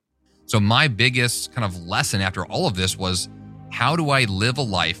So my biggest kind of lesson after all of this was, how do I live a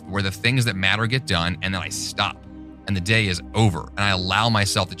life where the things that matter get done and then I stop and the day is over and I allow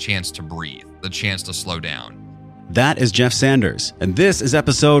myself the chance to breathe, the chance to slow down? That is Jeff Sanders, and this is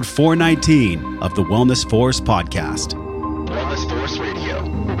episode 419 of the Wellness Force podcast. Wellness Force Radio,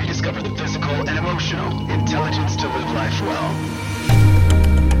 where we discover the physical and emotional intelligence to live life well.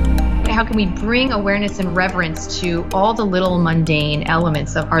 How can we bring awareness and reverence to all the little mundane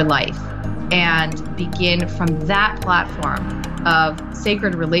elements of our life and begin from that platform of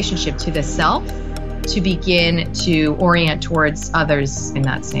sacred relationship to the self to begin to orient towards others in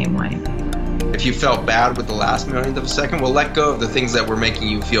that same way? If you felt bad with the last millionth of a second, well, let go of the things that were making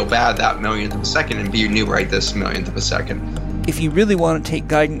you feel bad that millionth of a second and be new right this millionth of a second. If you really want to take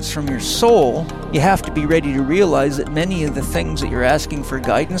guidance from your soul, you have to be ready to realize that many of the things that you're asking for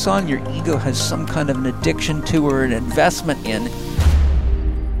guidance on, your ego has some kind of an addiction to or an investment in.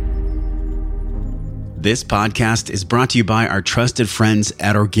 This podcast is brought to you by our trusted friends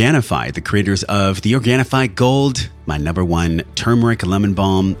at Organifi, the creators of the Organifi Gold, my #1 turmeric lemon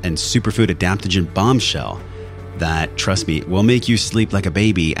balm and superfood adaptogen bombshell that, trust me, will make you sleep like a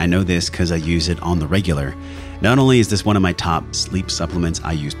baby. I know this because I use it on the regular. Not only is this one of my top sleep supplements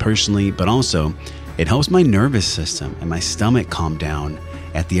I use personally, but also it helps my nervous system and my stomach calm down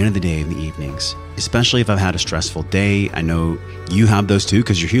at the end of the day in the evenings, especially if I've had a stressful day. I know you have those too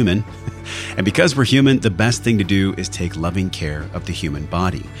because you're human. And because we're human, the best thing to do is take loving care of the human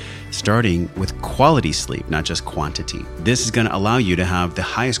body, starting with quality sleep, not just quantity. This is going to allow you to have the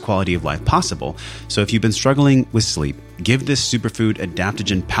highest quality of life possible. So if you've been struggling with sleep, give this superfood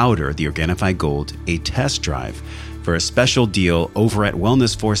adaptogen powder, the Organifi Gold, a test drive for a special deal over at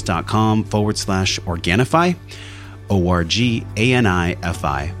wellnessforce.com/Organifi.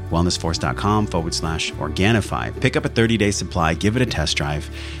 ORGANIFI, wellnessforce.com/Organifi. Pick up a 30-day supply, give it a test drive.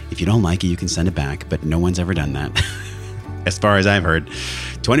 If you don't like it, you can send it back, but no one's ever done that. As far as I've heard,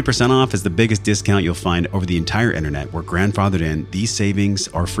 20% off is the biggest discount you'll find over the entire internet. We're grandfathered in. These savings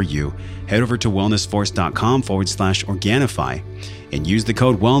are for you. Head over to wellnessforce.com/Organifi and use the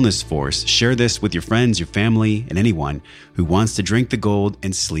code WellnessForce. Share this with your friends, your family, and anyone who wants to drink the gold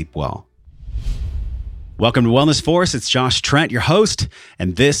and sleep well. Welcome to Wellness Force. It's Josh Trent, your host,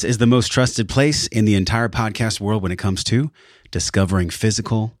 and this is the most trusted place in the entire podcast world when it comes to discovering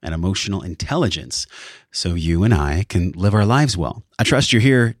physical and emotional intelligence so you and I can live our lives well. I trust you're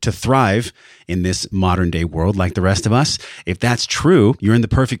here to thrive in this modern day world like the rest of us. If that's true, you're in the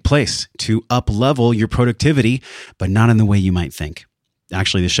perfect place to up-level your productivity, but not in the way you might think.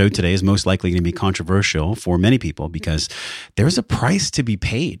 Actually, the show today is most likely going to be controversial for many people because there's a price to be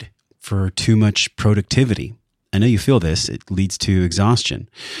paid for too much productivity. I know you feel this. It leads to exhaustion.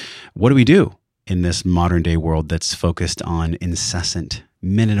 What do we do in this modern day world that's focused on incessant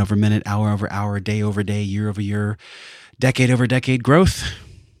minute over minute, hour over hour, day over day, year over year, decade over decade growth?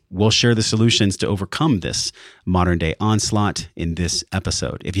 We'll share the solutions to overcome this modern day onslaught in this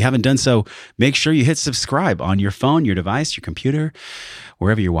episode. If you haven't done so, make sure you hit subscribe on your phone, your device, your computer,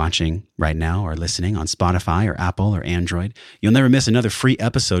 wherever you're watching right now or listening on Spotify or Apple or Android. You'll never miss another free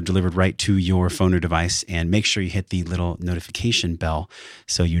episode delivered right to your phone or device. And make sure you hit the little notification bell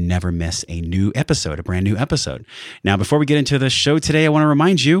so you never miss a new episode, a brand new episode. Now, before we get into the show today, I want to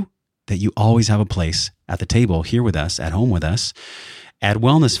remind you that you always have a place at the table here with us, at home with us, at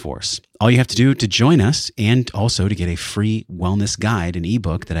Wellness Force. All you have to do to join us and also to get a free wellness guide, an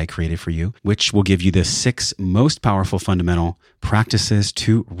ebook that I created for you, which will give you the 6 most powerful fundamental practices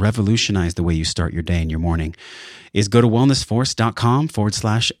to revolutionize the way you start your day and your morning, is go to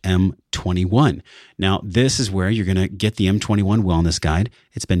wellnessforce.com/M21. Now, this is where you're going to get the M21 Wellness Guide.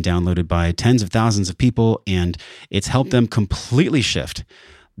 It's been downloaded by tens of thousands of people, and it's helped them completely shift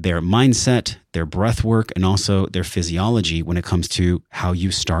their mindset, their breath work, and also their physiology when it comes to how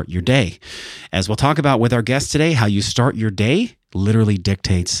you start your day. As we'll talk about with our guest today, how you start your day literally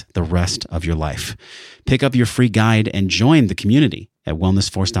dictates the rest of your life. Pick up your free guide and join the community at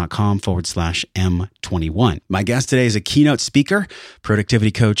wellnessforce.com/M21. My guest today is a keynote speaker,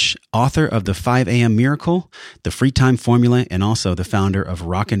 productivity coach, author of The 5 a.m. Miracle, The Free Time Formula, and also the founder of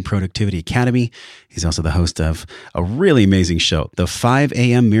Rockin' Productivity Academy. He's also the host of a really amazing show, The 5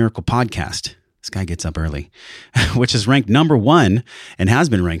 a.m. Miracle Podcast. This guy gets up early, which is ranked #1 and has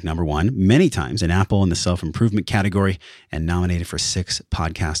been ranked #1 many times in Apple in the self-improvement category and nominated for 6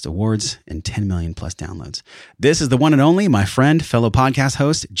 podcast awards and 10 million plus downloads. This is the one and only, my friend, fellow podcast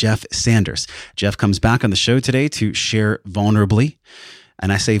host, Jeff Sanders. Jeff comes back on the show today to share vulnerably,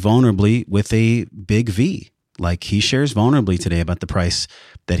 and I say vulnerably with a big V, like he shares vulnerably today about the price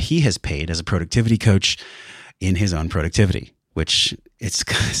that he has paid as a productivity coach in his own productivity. which it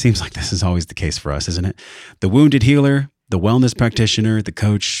seems like this is always the case for us, isn't it? The wounded healer, the wellness practitioner, the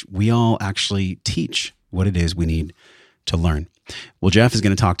coach, we all actually teach what it is we need to learn. Well, Jeff is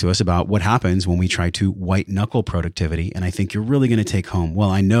going to talk to us about what happens when we try to white knuckle productivity. And I think you're really going to take home, well,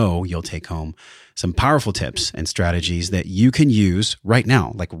 I know you'll take home some powerful tips and strategies that you can use right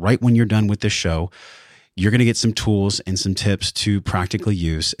now, like right when you're done with this show. You're going to get some tools and some tips to practically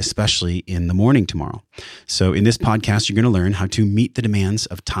use, especially in the morning tomorrow. So in this podcast, you're going to learn how to meet the demands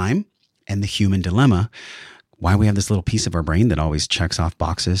of time and the human dilemma. Why we have this little piece of our brain that always checks off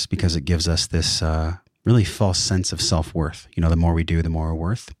boxes, because it gives us this really false sense of self-worth. You know, the more we do, the more we're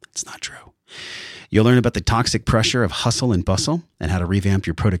worth. It's not true. You'll learn about the toxic pressure of hustle and bustle and how to revamp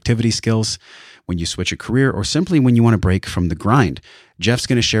your productivity skills when you switch a career or simply when you want to break from the grind. Jeff's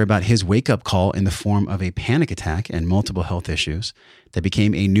going to share about his wake-up call in the form of a panic attack and multiple health issues that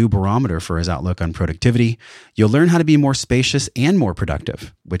became a new barometer for his outlook on productivity. You'll learn how to be more spacious and more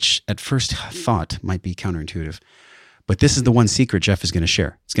productive, which at first thought might be counterintuitive. But this is the one secret Jeff is going to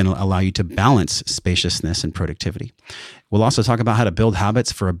share. It's going to allow you to balance spaciousness and productivity. We'll also talk about how to build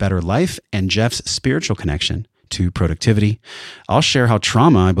habits for a better life and Jeff's spiritual connection to productivity. I'll share how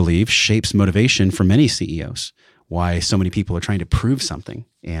trauma, I believe, shapes motivation for many CEOs, why so many people are trying to prove something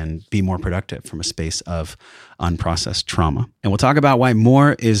and be more productive from a space of unprocessed trauma. And we'll talk about why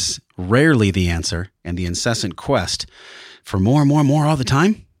more is rarely the answer and the incessant quest for more and more and more all the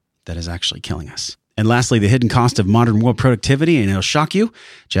time that is actually killing us. And lastly, the hidden cost of modern world productivity, and it'll shock you.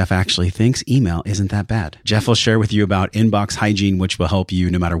 Jeff actually thinks email isn't that bad. Jeff will share with you about inbox hygiene, which will help you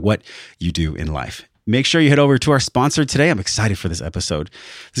no matter what you do in life. Make sure you head over to our sponsor today. I'm excited for this episode.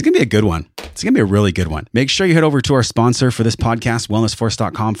 This is going to be a good one. It's going to be a really good one. Make sure you head over to our sponsor for this podcast,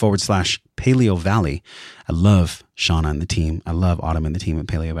 wellnessforce.com/Paleo Valley. I love Shauna and the team. I love Autumn and the team at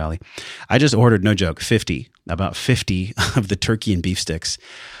Paleo Valley. I just ordered, no joke, about 50 of the turkey and beef sticks.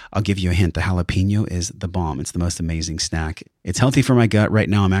 I'll give you a hint. The jalapeno is the bomb. It's the most amazing snack. It's healthy for my gut. Right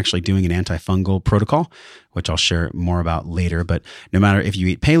now, I'm actually doing an antifungal protocol, which I'll share more about later. But no matter if you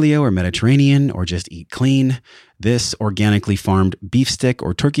eat paleo or Mediterranean or just eat clean, this organically farmed beef stick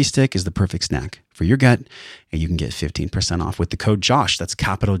or turkey stick is the perfect snack for your gut. And you can get 15% off with the code JOSH. That's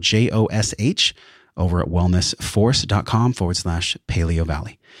capital JOSH over at wellnessforce.com/Paleo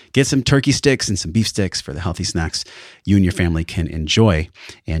Valley. Get some turkey sticks and some beef sticks for the healthy snacks you and your family can enjoy,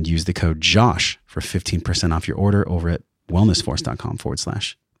 and use the code JOSH for 15% off your order over at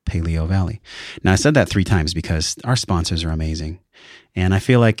wellnessforce.com/Paleo Valley. Now, I said that 3 times because our sponsors are amazing. And I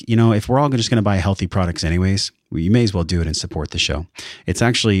feel like, you know, if we're all just going to buy healthy products anyways, you may as well do it and support the show. It's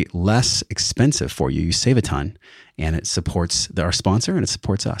actually less expensive for you. You save a ton, and it supports our sponsor and it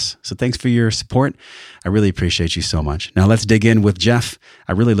supports us. So thanks for your support. I really appreciate you so much. Now let's dig in with Jeff.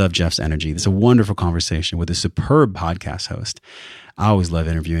 I really love Jeff's energy. It's a wonderful conversation with a superb podcast host. I always love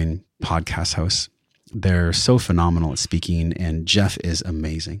interviewing podcast hosts. They're so phenomenal at speaking, and Jeff is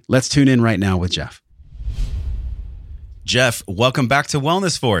amazing. Let's tune in right now with Jeff. Jeff, welcome back to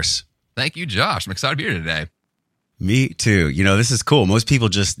Wellness Force. Thank you, Josh. I'm excited to be here today. Me too. You know, this is cool. Most people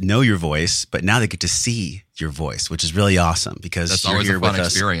just know your voice, but now they get to see your voice, which is really awesome because that's you're always here a fun with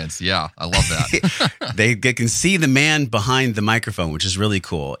us. experience. Yeah, I love that. They can see the man behind the microphone, which is really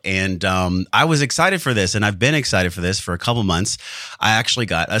cool. And I was excited for this, and I've been excited for this for a couple months. I actually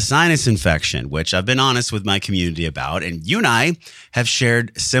got a sinus infection, which I've been honest with my community about. And you and I have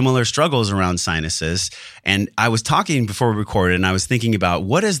shared similar struggles around sinuses. And I was talking before we recorded, and I was thinking about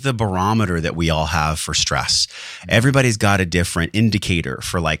what is the barometer that we all have for stress. Everybody's got a different indicator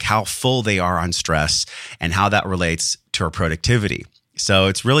for like how full they are on stress and how that relates to our productivity. So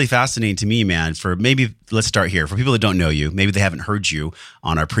it's really fascinating to me, man, for maybe, let's start here. For people that don't know you, maybe they haven't heard you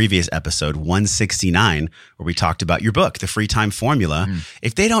on our previous episode, 169, where we talked about your book, The Free Time Formula.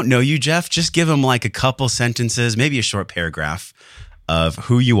 If they don't know you, Jeff, just give them like a couple sentences, maybe a short paragraph of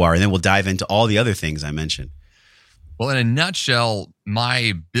who you are, and then we'll dive into all the other things I mentioned. Well, in a nutshell,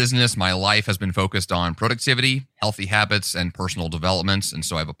 my business, my life has been focused on productivity, healthy habits, and personal developments. And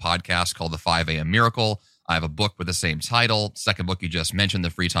so I have a podcast called The 5 a.m. Miracle. I have a book with the same title. Second book you just mentioned, The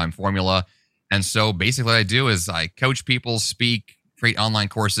Free Time Formula. And so basically what I do is I coach people, speak, create online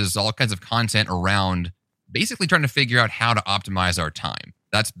courses, all kinds of content around basically trying to figure out how to optimize our time.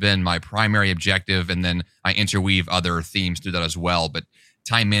 That's been my primary objective. And then I interweave other themes through that as well. But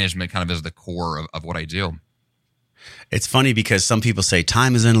time management kind of is the core of what I do. It's funny because some people say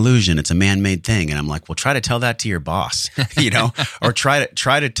time is an illusion. It's a man-made thing. And I'm like, well, try to tell that to your boss, you know, or try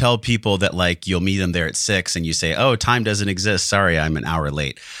to tell people that like you'll meet them there at 6 and you say, oh, time doesn't exist. Sorry, I'm an hour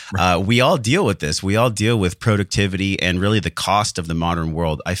late. We all deal with this. We all deal with productivity and really the cost of the modern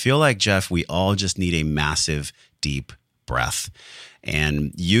world. I feel like, Jeff, we all just need a massive, deep breath.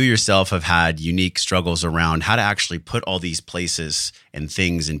 And you yourself have had unique struggles around how to actually put all these places and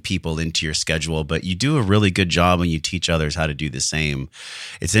things and people into your schedule, but you do a really good job when you teach others how to do the same.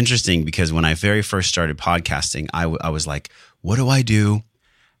 It's interesting because when I very first started podcasting, I was like, what do I do?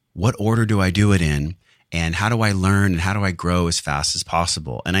 What order do I do it in? And how do I learn and how do I grow as fast as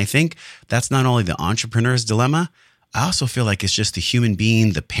possible? And I think that's not only the entrepreneur's dilemma, I also feel like it's just the human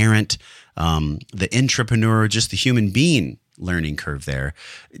being, the parent, the intrapreneur, just the human being learning curve there.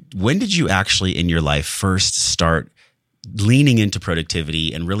 When did you actually in your life first start leaning into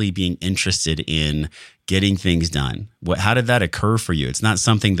productivity and really being interested in getting things done? How did that occur for you? It's not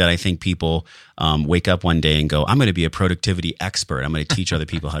something that I think people wake up one day and go, I'm going to be a productivity expert. I'm going to teach other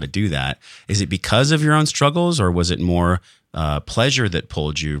people how to do that. Is it because of your own struggles, or was it more pleasure that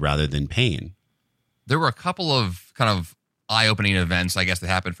pulled you rather than pain? There were a couple of kind of eye-opening events, I guess, that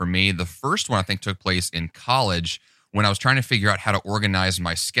happened for me. The first one I think took place in college when I was trying to figure out how to organize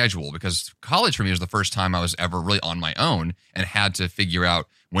my schedule, because college for me was the first time I was ever really on my own and had to figure out,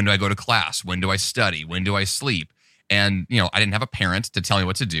 when do I go to class? When do I study? When do I sleep? And, I didn't have a parent to tell me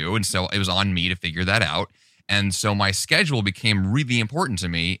what to do. And so it was on me to figure that out. And so my schedule became really important to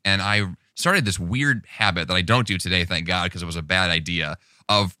me. And I started this weird habit that I don't do today, thank God, because it was a bad idea,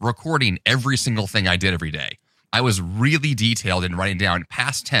 of recording every single thing I did every day. I was really detailed in writing down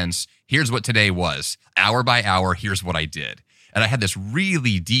past tense, here's what today was, hour by hour, here's what I did. And I had this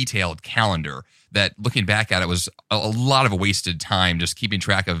really detailed calendar that, looking back at it, was a lot of wasted time just keeping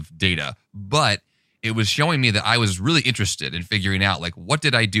track of data. But it was showing me that I was really interested in figuring out, like, what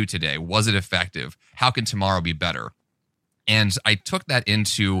did I do today? Was it effective? How can tomorrow be better? And I took that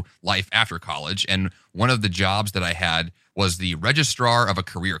into life after college. And one of the jobs that I had was the registrar of a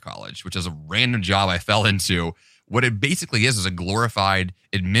career college, which is a random job I fell into. What it basically is a glorified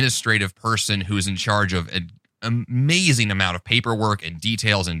administrative person who is in charge of an amazing amount of paperwork and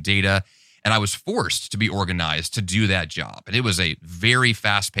details and data. And I was forced to be organized to do that job. And it was a very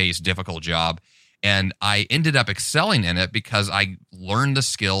fast-paced, difficult job. And I ended up excelling in it because I learned the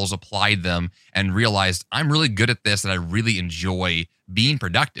skills, applied them, and realized I'm really good at this and I really enjoy being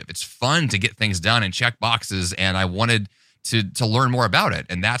productive. It's fun to get things done and check boxes, and I wanted to learn more about it.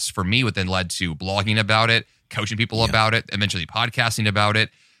 And that's, for me, what then led to blogging about it, coaching people about it, eventually podcasting about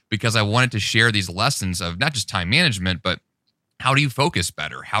it, because I wanted to share these lessons of not just time management, but how do you focus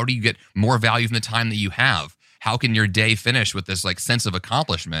better? How do you get more value from the time that you have? How can your day finish with this sense of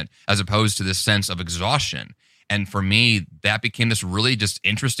accomplishment as opposed to this sense of exhaustion? And for me, that became this really just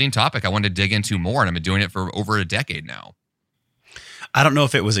interesting topic I wanted to dig into more, and I've been doing it for over a decade now. I don't know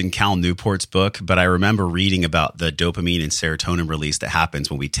if it was in Cal Newport's book, but I remember reading about the dopamine and serotonin release that happens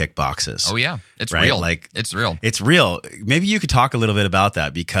when we tick boxes. Oh yeah, it's right? real. It's real. It's real. Maybe you could talk a little bit about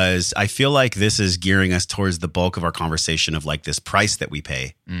that, because I feel like this is gearing us towards the bulk of our conversation of this price that we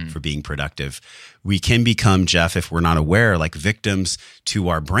pay for being productive. We can become, Jeff, if we're not aware, victims to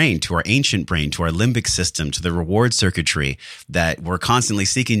our brain, to our ancient brain, to our limbic system, to the reward circuitry, that we're constantly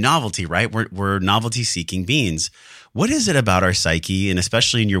seeking novelty, right? We're novelty seeking beings. What is it about our psyche, and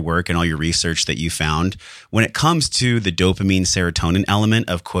especially in your work and all your research, that you found when it comes to the dopamine serotonin element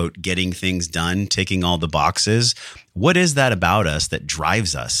of, quote, getting things done, ticking all the boxes? What is that about us that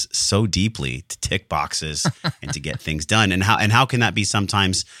drives us so deeply to tick boxes and to get things done? And how can that be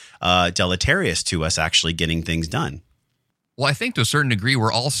sometimes deleterious to us actually getting things done? Well, I think to a certain degree,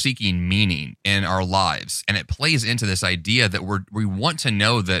 we're all seeking meaning in our lives. And it plays into this idea that we want to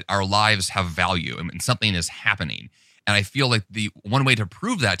know that our lives have value and something is happening. And I feel like the one way to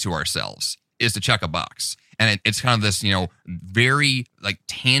prove that to ourselves is to check a box. And it's kind of this, very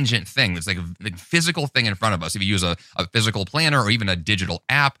tangent thing. It's like a physical thing in front of us. If you use a physical planner or even a digital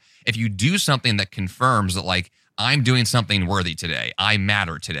app, if you do something that confirms that I'm doing something worthy today, I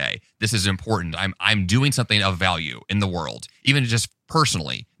matter today, this is important, I'm doing something of value in the world, even just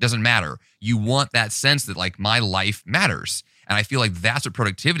personally, doesn't matter. You want that sense that my life matters. And I feel like that's what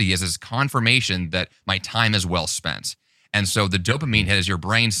productivity is confirmation that my time is well spent. And so the dopamine hit is your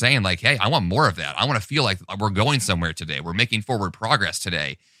brain saying hey, I want more of that. I want to feel like we're going somewhere today. We're making forward progress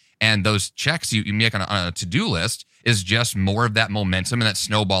today. And those checks you make on a to-do list is just more of that momentum and that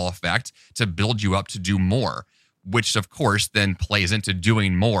snowball effect to build you up to do more, which of course then plays into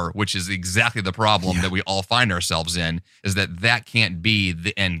doing more, which is exactly the problem that we all find ourselves in, is that can't be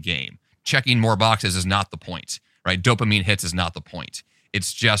the end game. Checking more boxes is not the point, right? Dopamine hits is not the point.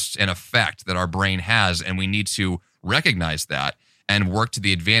 It's just an effect that our brain has, and we need to recognize that and work to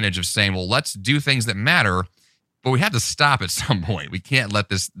the advantage of saying, well, let's do things that matter, but we have to stop at some point. We can't let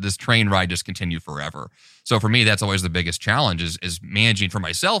this train ride just continue forever. So for me, that's always the biggest challenge is managing for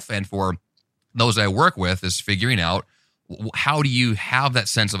myself and for those I work with, is figuring out how do you have that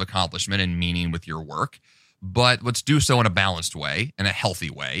sense of accomplishment and meaning with your work? But let's do so in a balanced way, in a healthy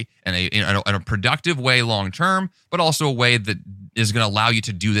way, and in a productive way long term, but also a way that is going to allow you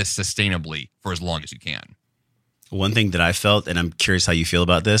to do this sustainably for as long as you can. One thing that I felt, and I'm curious how you feel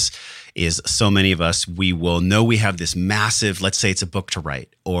about this, is so many of us, we will know we have this massive, let's say it's a book to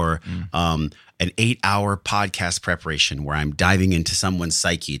write, or an 8-hour podcast preparation where I'm diving into someone's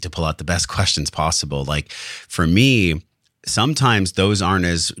psyche to pull out the best questions possible. Like for me, sometimes those aren't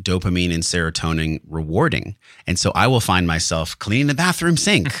as dopamine and serotonin rewarding. And so I will find myself cleaning the bathroom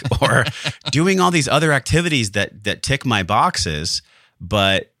sink or doing all these other activities that tick my boxes.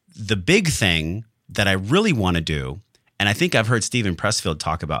 But the big thing that I really want to do, and I think I've heard Stephen Pressfield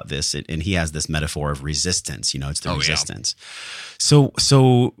talk about this, and he has this metaphor of resistance. It's the resistance. Yeah.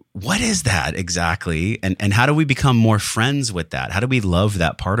 So what is that exactly? And how do we become more friends with that? How do we love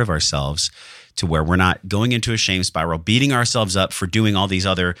that part of ourselves to where we're not going into a shame spiral, beating ourselves up for doing all these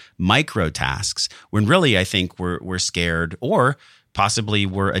other micro tasks, when really I think we're scared, or possibly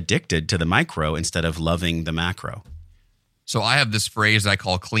we're addicted to the micro instead of loving the macro? So I have this phrase that I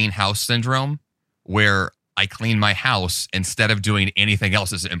call clean house syndrome, where I clean my house instead of doing anything else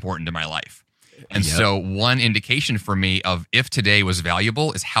that's important to my life. And so one indication for me of if today was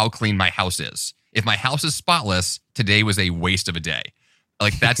valuable is how clean my house is. If my house is spotless, today was a waste of a day.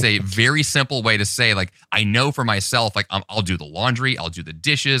 Like that's a very simple way to say, like, I know for myself, like I'll do the laundry, I'll do the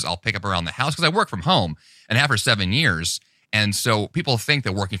dishes, I'll pick up around the house because I work from home and have for 7 years. And so people think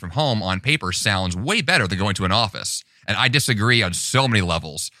that working from home on paper sounds way better than going to an office. And I disagree on so many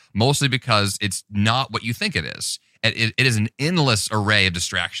levels, mostly because it's not what you think it is. It is an endless array of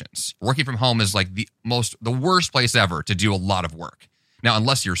distractions. Working from home is like the worst place ever to do a lot of work. Now,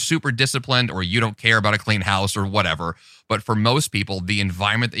 unless you're super disciplined or you don't care about a clean house or whatever, but for most people, the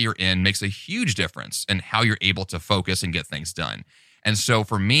environment that you're in makes a huge difference in how you're able to focus and get things done. And so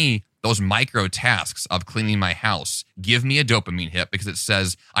for me, those micro tasks of cleaning my house give me a dopamine hit because it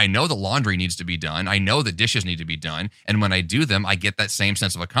says, I know the laundry needs to be done. I know the dishes need to be done. And when I do them, I get that same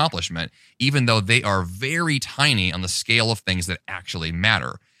sense of accomplishment, even though they are very tiny on the scale of things that actually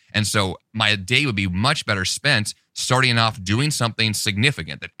matter. And so my day would be much better spent starting off doing something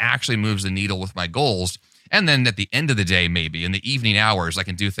significant that actually moves the needle with my goals. And then at the end of the day, maybe in the evening hours, I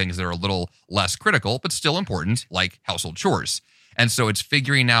can do things that are a little less critical, but still important, like household chores. And so it's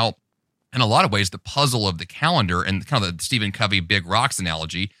figuring out, in a lot of ways, the puzzle of the calendar and kind of the Stephen Covey big rocks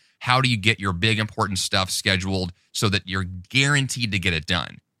analogy. How do you get your big important stuff scheduled so that you're guaranteed to get it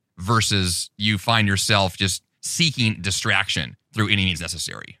done versus you find yourself just seeking distraction through any means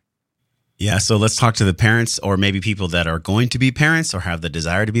necessary? Yeah, so let's talk to the parents, or maybe people that are going to be parents or have the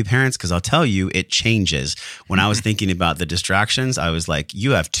desire to be parents, because I'll tell you, it changes. When I was thinking about the distractions, I was like,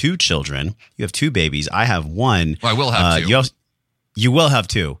 you have 2 children, you have 2 babies, I have 1. Well, I will have 2. You will have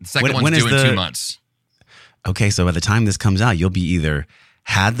 2. The second one's due in 2 months. Okay, so by the time this comes out, you'll be either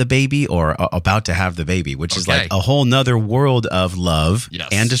had the baby or about to have the baby, which is like a whole nother world of love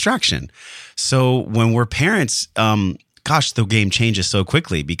and distraction. So when we're parents, the game changes so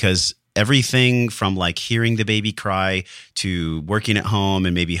quickly, because everything from like hearing the baby cry to working at home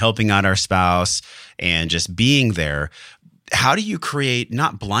and maybe helping out our spouse and just being there. How do you create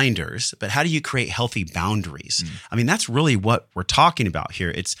not blinders, but how do you create healthy boundaries? I mean, that's really what we're talking about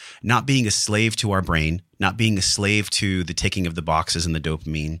here. It's not being a slave to our brain, not being a slave to the ticking of the boxes and the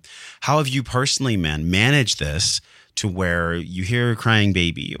dopamine. How have you personally, managed this to where you hear a crying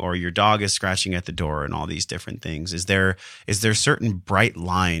baby or your dog is scratching at the door and all these different things? Is there certain bright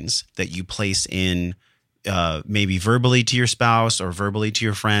lines that you place in maybe verbally to your spouse or verbally to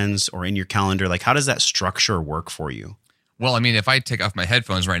your friends or in your calendar? Like, how does that structure work for you? Well, I mean, if I take off my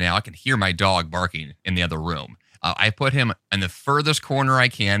headphones right now, I can hear my dog barking in the other room. I put him in the furthest corner I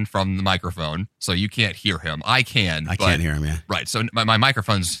can from the microphone, so you can't hear him. I can't hear him, yeah. Right, so my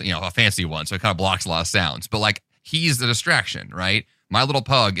microphone's a fancy one, so it kind of blocks a lot of sounds. But like, he's the distraction, right? My little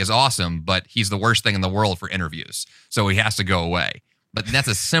pug is awesome, but he's the worst thing in the world for interviews, so he has to go away. But that's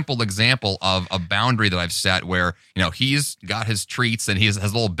a simple example of a boundary that I've set where, he's got his treats and he has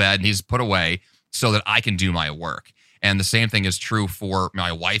his little bed and he's put away so that I can do my work. And the same thing is true for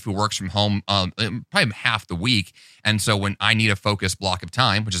my wife, who works from home probably half the week. And so when I need a focused block of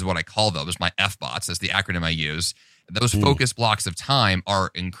time, which is what I call those, my FBOTs, that's the acronym I use, those focused blocks of time are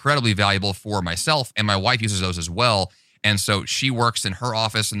incredibly valuable for myself, and my wife uses those as well. And so she works in her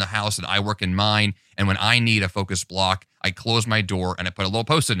office in the house and I work in mine. And when I need a focused block, I close my door and I put a little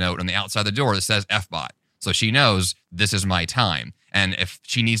Post-it note on the outside of the door that says FBOT. So she knows this is my time. And if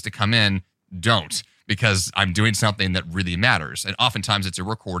she needs to come in, don't. because I'm doing something that really matters. And oftentimes it's a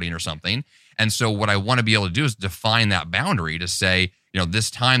recording or something. And so what I want to be able to do is define that boundary to say,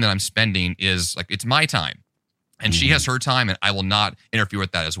 this time that I'm spending is like, it's my time. And she has her time, and I will not interfere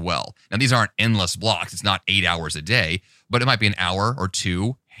with that as well. Now, these aren't endless blocks. It's not 8 hours a day, but it might be an hour or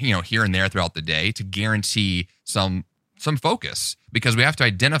two, here and there throughout the day to guarantee some focus, because we have to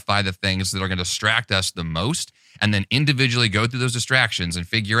identify the things that are going to distract us the most and then individually go through those distractions and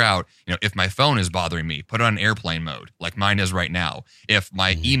figure out, if my phone is bothering me, put it on airplane mode like mine is right now. If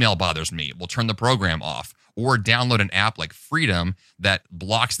my email bothers me, we'll turn the program off, or download an app like Freedom that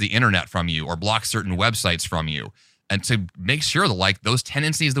blocks the internet from you or blocks certain websites from you. And to make sure that like those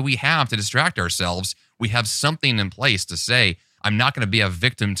tendencies that we have to distract ourselves, we have something in place to say, I'm not going to be a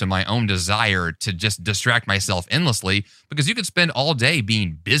victim to my own desire to just distract myself endlessly, because you could spend all day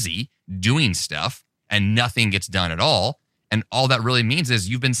being busy doing stuff and nothing gets done at all. And all that really means is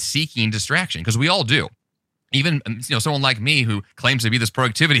you've been seeking distraction, because we all do. Even, someone like me who claims to be this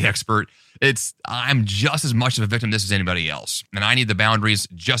productivity expert, I'm just as much of a victim of this as anybody else. And I need the boundaries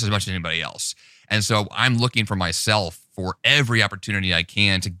just as much as anybody else. And so I'm looking for myself for every opportunity I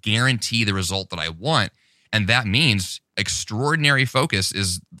can to guarantee the result that I want. And that means extraordinary focus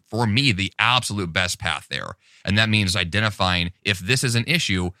is, for me, the absolute best path there. And that means identifying, if this is an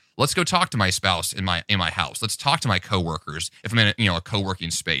issue, let's go talk to my spouse in my house. Let's talk to my coworkers if I'm in a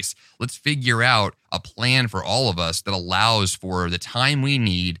co-working space. Let's figure out a plan for all of us that allows for the time we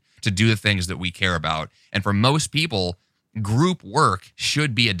need to do the things that we care about. And for most people, group work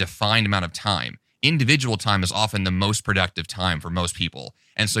should be a defined amount of time. Individual time is often the most productive time for most people.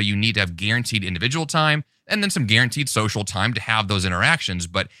 And so you need to have guaranteed individual time and then some guaranteed social time to have those interactions.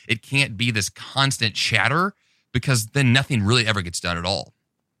 But it can't be this constant chatter, because then nothing really ever gets done at all.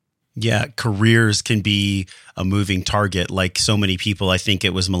 Yeah, careers can be a moving target. Like so many people, I think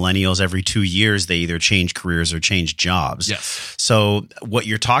it was millennials, every 2 years, they either change careers or change jobs. Yes. So what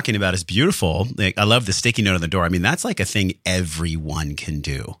you're talking about is beautiful. Like, I love the sticky note on the door. I mean, that's like a thing everyone can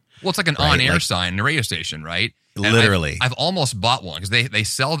do. Well, it's like an on-air sign in a radio station, right? And literally. I've almost bought one, because they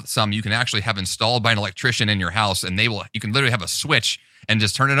sell some you can actually have installed by an electrician in your house, and you can literally have a switch and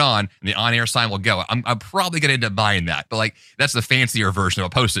just turn it on, and the on-air sign will go. I'm probably going to end up buying that, but like that's the fancier version of a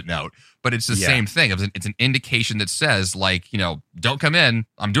Post-it note. But it's the same thing. It's an indication that says, like, don't come in.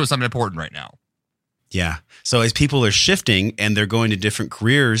 I'm doing something important right now. Yeah. So as people are shifting and they're going to different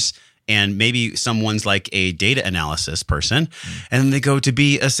careers, and maybe someone's like a data analysis person, and then they go to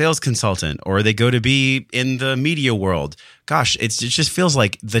be a sales consultant, or they go to be in the media world. Gosh, it just feels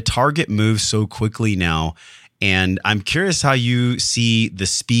like the target moves so quickly now. And I'm curious how you see the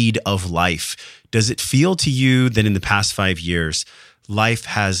speed of life. Does it feel to you that in the past 5 years, life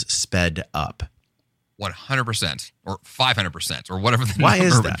has sped up? 100% or 500% or whatever the Why number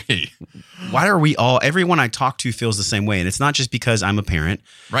is would that? be. Why are we all, everyone I talk to feels the same way. And it's not just because I'm a parent.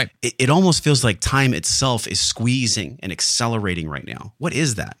 Right. It almost feels like time itself is squeezing and accelerating right now. What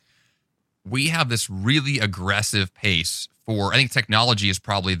is that? We have this really aggressive pace I think technology is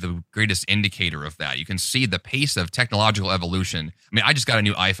probably the greatest indicator of that. You can see the pace of technological evolution. I mean, I just got a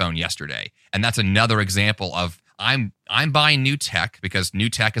new iPhone yesterday, and that's another example of I'm buying new tech because new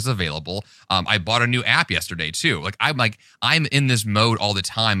tech is available. I bought a new app yesterday too. I'm in this mode all the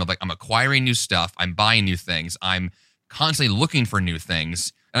time of like, I'm acquiring new stuff. I'm buying new things. I'm constantly looking for new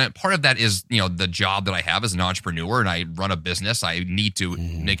things. And part of that is, the job that I have as an entrepreneur, and I run a business. I need to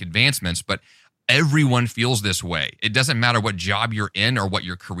make advancements, but everyone feels this way. It doesn't matter what job you're in or what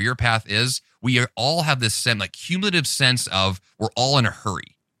your career path is. We all have this cumulative sense of we're all in a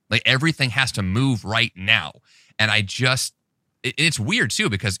hurry. Like everything has to move right now. And it's weird too,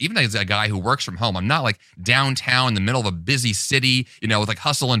 because even as a guy who works from home, I'm not like downtown in the middle of a busy city, with like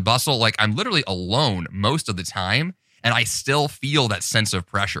hustle and bustle. Like I'm literally alone most of the time, and I still feel that sense of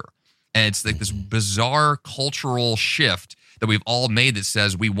pressure. And it's like this bizarre cultural shift that we've all made that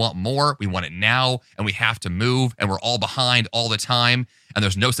says we want more, we want it now, and we have to move, and we're all behind all the time. And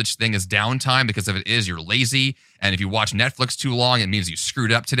there's no such thing as downtime, because if it is, you're lazy. And if you watch Netflix too long, it means you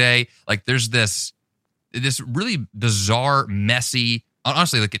screwed up today. Like there's this really bizarre, messy,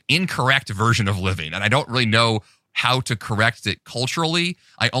 honestly, like an incorrect version of living. And I don't really know how to correct it culturally.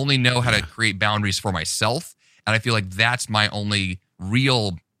 I only know how to create boundaries for myself. And I feel like that's my only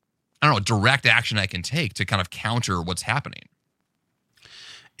real, direct action I can take to kind of counter what's happening.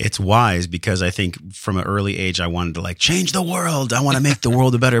 It's wise, because I think from an early age, I wanted to change the world. I want to make the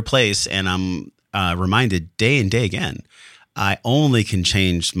world a better place. And I'm reminded day and day again, I only can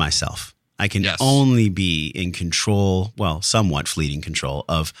change myself. I can only be in control, somewhat fleeting control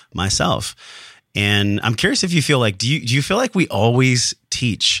of myself. And I'm curious if you feel like, do you feel like we always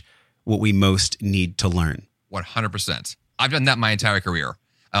teach what we most need to learn? 100%. I've done that my entire career.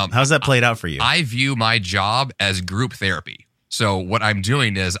 How's that played out for you? I view my job as group therapy. So what I'm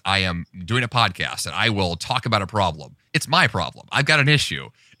doing is I am doing a podcast and I will talk about a problem. It's my problem. I've got an issue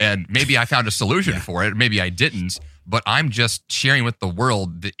and maybe I found a solution for it. Maybe I didn't, but I'm just sharing with the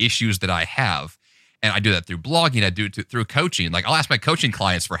world the issues that I have. And I do that through blogging. I do it through coaching. Like I'll ask my coaching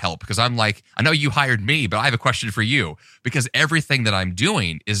clients for help because I'm like, I know you hired me, but I have a question for you, because everything that I'm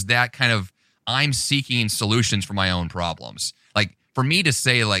doing is that kind of, I'm seeking solutions for my own problems. Like for me to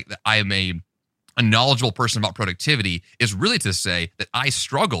say like that I am a knowledgeable person about productivity is really to say that I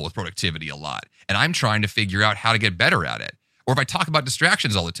struggle with productivity a lot and I'm trying to figure out how to get better at it. Or if I talk about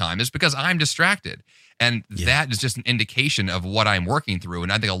distractions all the time, it's because I'm distracted. And that is just an indication of what I'm working through.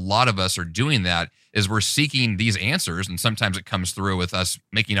 And I think a lot of us are doing that, is we're seeking these answers. And sometimes it comes through with us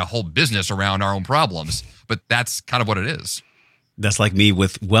making a whole business around our own problems. But that's kind of what it is. That's like me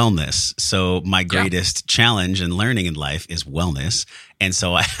with wellness. So my greatest challenge and learning in life is wellness. And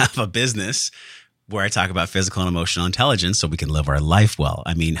so I have a business where I talk about physical and emotional intelligence so we can live our life well.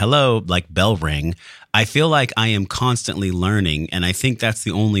 I mean, hello, like bell ring. I feel like I am constantly learning, and I think that's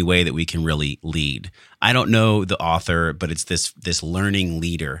the only way that we can really lead. I don't know the author, but it's this learning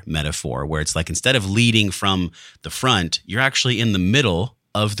leader metaphor where it's like instead of leading from the front, you're actually in the middle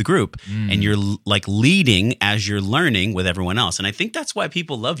of the group and you're like leading as you're learning with everyone else. And I think that's why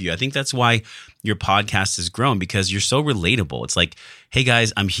people love you. I think that's why your podcast has grown, because you're so relatable. It's like, hey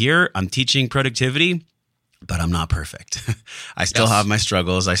guys, I'm here, I'm teaching productivity, but I'm not perfect. I still have my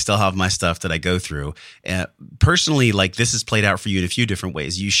struggles. I still have my stuff that I go through. Personally, like this has played out for you in a few different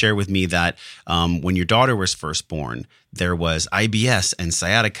ways. You share with me that when your daughter was first born, there was IBS and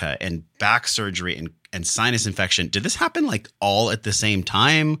sciatica and back surgery and sinus infection. Did this happen like all at the same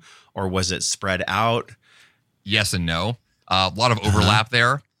time, or was it spread out? Yes and no. A lot of overlap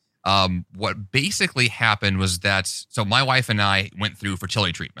there. What basically happened was that, so my wife and I went through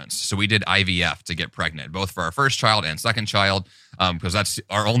fertility treatments. So we did IVF to get pregnant, both for our first child and second child, because that's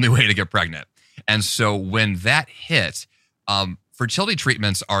our only way to get pregnant. And so when that hit, fertility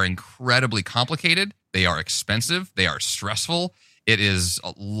treatments are incredibly complicated. They are expensive. They are stressful. It is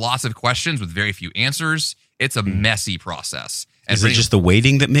lots of questions with very few answers. It's a messy process. And is it just the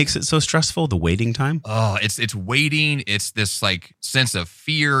waiting that makes it so stressful? The waiting time? Oh, it's waiting. It's this like sense of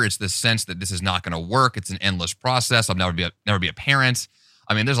fear. It's this sense that this is not going to work. It's an endless process. I'll never be a parent.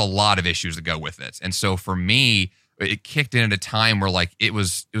 I mean, there's a lot of issues that go with it. And so for me, it kicked in at a time where like it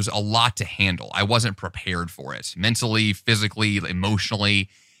was a lot to handle. I wasn't prepared for it mentally, physically, emotionally.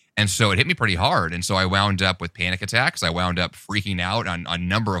 And so it hit me pretty hard. And so I wound up with panic attacks. I wound up freaking out on a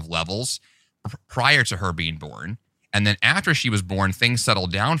number of levels prior to her being born. And then after she was born, things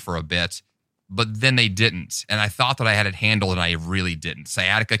settled down for a bit, but then they didn't. And I thought that I had it handled, and I really didn't.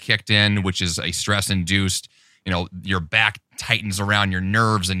 Sciatica kicked in, which is a stress-induced, your back tightens around your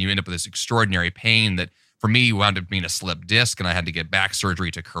nerves, and you end up with this extraordinary pain that, for me, wound up being a slip disc, and I had to get back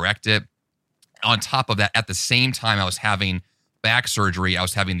surgery to correct it. On top of that, at the same time I was having back surgery, I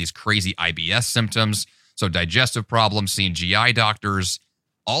was having these crazy IBS symptoms, so digestive problems, seeing GI doctors,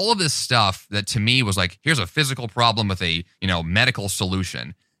 all of this stuff that to me was like, here's a physical problem with a, medical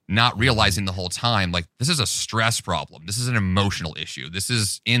solution, not realizing the whole time, like, this is a stress problem. This is an emotional issue. This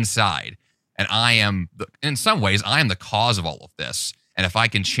is inside. And in some ways, I am the cause of all of this. And if I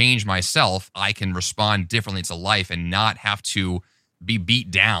can change myself, I can respond differently to life and not have to be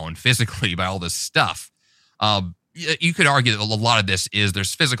beat down physically by all this stuff. You could argue that a lot of this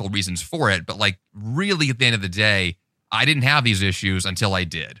there's physical reasons for it, but like really at the end of the day, I didn't have these issues until I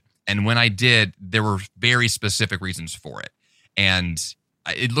did. And when I did, there were very specific reasons for it. And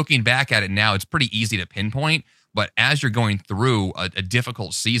looking back at it now, it's pretty easy to pinpoint. But as you're going through a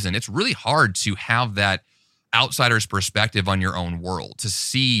difficult season, it's really hard to have that outsider's perspective on your own world, to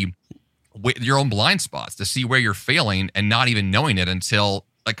see your own blind spots, to see where you're failing and not even knowing it until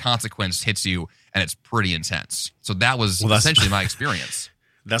a consequence hits you, and it's pretty intense. So that was essentially my experience.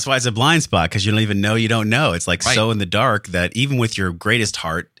 That's why it's a blind spot, because you don't even know you don't know. It's like so in the dark that even with your greatest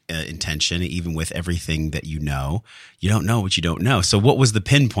heart intention, even with everything that you don't know what you don't know. So what was the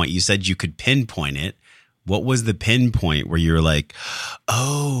pinpoint? You said you could pinpoint it. What was the pinpoint where you were like,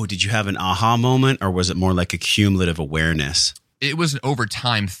 oh, did you have an aha moment, or was it more like a cumulative awareness? It was an over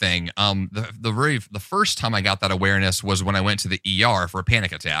time thing. The first time I got that awareness was when I went to the ER for a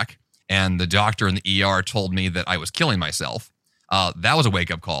panic attack, and the doctor in the ER told me that I was killing myself. That was a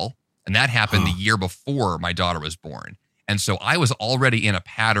wake-up call, and that happened the year before my daughter was born. And so I was already in a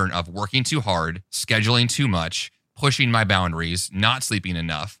pattern of working too hard, scheduling too much, pushing my boundaries, not sleeping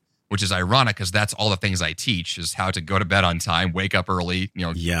enough, which is ironic because that's all the things I teach is how to go to bed on time, wake up early,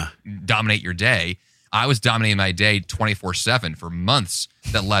 dominate your day. I was dominating my day 24/7 for months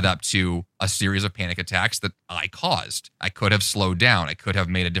that led up to a series of panic attacks that I caused. I could have slowed down. I could have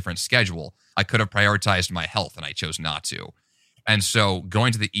made a different schedule. I could have prioritized my health, and I chose not to. And so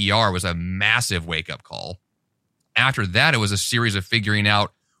going to the ER was a massive wake-up call. After that, it was a series of figuring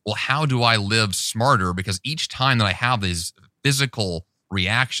out, well, how do I live smarter? Because each time that I have these physical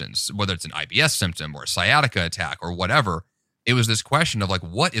reactions, whether it's an IBS symptom or a sciatica attack or whatever, it was this question of like,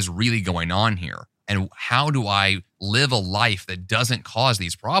 what is really going on here? And how do I live a life that doesn't cause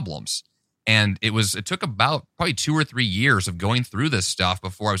these problems? And it took about probably 2 or 3 years of going through this stuff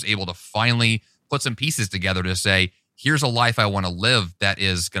before I was able to finally put some pieces together to say, here's a life I want to live that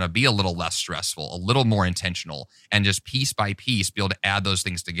is going to be a little less stressful, a little more intentional, and just piece by piece be able to add those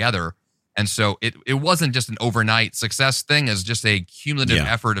things together. And so it wasn't just an overnight success thing, it's just a cumulative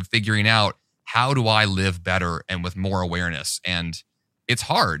effort of figuring out how do I live better and with more awareness. And it's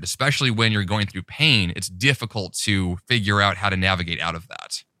hard, especially when you're going through pain. It's difficult to figure out how to navigate out of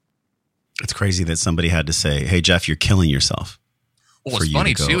that. It's crazy that somebody had to say, hey, Jeff, you're killing yourself. Well, what's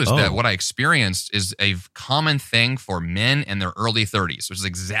funny too is that what I experienced is a common thing for men in their early 30s, which is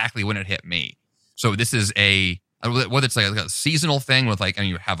exactly when it hit me. So this is whether it's like a seasonal thing with like, and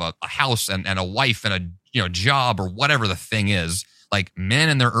you have a house and a wife and a job or whatever the thing is, like men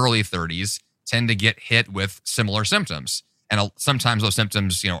in their early 30s tend to get hit with similar symptoms. And sometimes those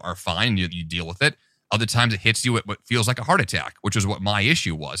symptoms, are fine. You deal with it. Other times it hits you at what feels like a heart attack, which is what my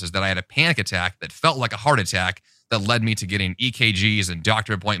issue was, is that I had a panic attack that felt like a heart attack that led me to getting EKGs and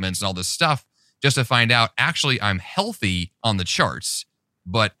doctor appointments and all this stuff just to find out actually I'm healthy on the charts,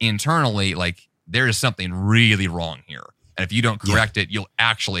 but internally, like there is something really wrong here. And if you don't correct it, you'll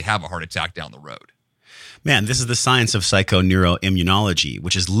actually have a heart attack down the road. Man, this is the science of psychoneuroimmunology,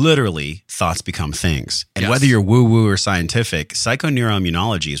 which is literally thoughts become things. And whether you're woo-woo or scientific,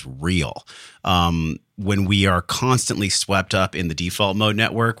 psychoneuroimmunology is real. When we are constantly swept up in the default mode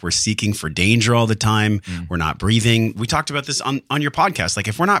network, we're seeking for danger all the time. We're not breathing. We talked about this on your podcast. Like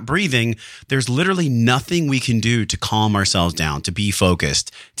if we're not breathing, there's literally nothing we can do to calm ourselves down, to be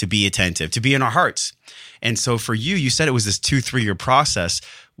focused, to be attentive, to be in our hearts. And so for you said it was this 2-3 year process.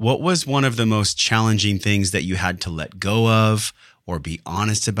 What was one of the most challenging things that you had to let go of or be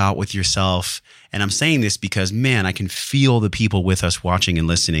honest about with yourself? And I'm saying this because, man, I can feel the people with us watching and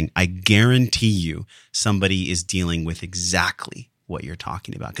listening. I guarantee you somebody is dealing with exactly what you're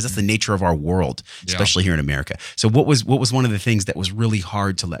talking about, because that's the nature of our world, especially here in America. So what was one of the things that was really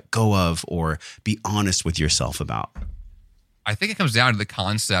hard to let go of or be honest with yourself about? I think it comes down to the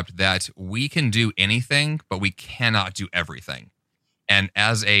concept that we can do anything, but we cannot do everything. And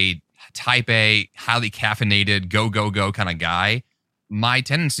as a type A, highly caffeinated, go kind of guy, my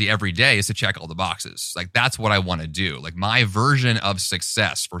tendency every day is to check all the boxes. Like that's what I want to do. Like my version of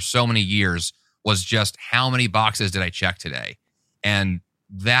success for so many years was just how many boxes did I check today? And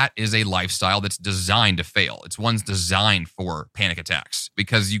that is a lifestyle that's designed to fail. It's one's designed for panic attacks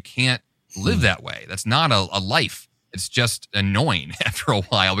because you can't live that way. That's not a life. It's just annoying after a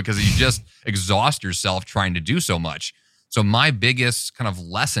while because you just exhaust yourself trying to do so much. So my biggest kind of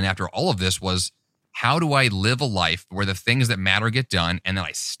lesson after all of this was, how do I live a life where the things that matter get done and then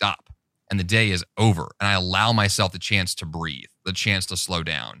I stop and the day is over and I allow myself the chance to breathe, the chance to slow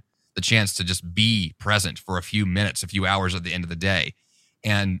down, the chance to just be present for a few minutes, a few hours at the end of the day.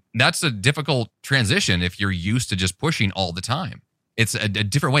 And that's a difficult transition if you're used to just pushing all the time. It's a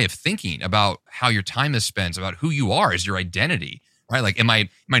different way of thinking about how your time is spent, about who you are as your identity, right? Like, am I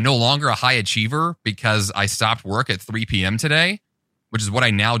no longer a high achiever because I stopped work at 3 p.m. today, which is what I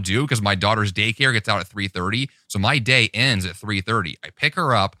now do because my daughter's daycare gets out at 3:30. So my day ends at 3:30. I pick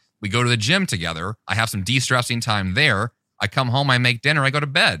her up. We go to the gym together. I have some de-stressing time there. I come home, I make dinner, I go to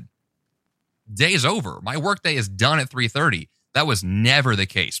bed. Day's over. My work day is done at 3:30. That was never the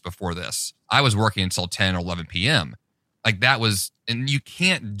case before this. I was working until 10 or 11 p.m. Like that was, and you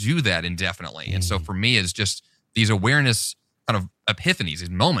can't do that indefinitely. And so for me, it's just these awareness kind of epiphanies, these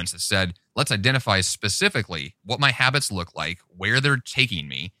moments that said, let's identify specifically what my habits look like, where they're taking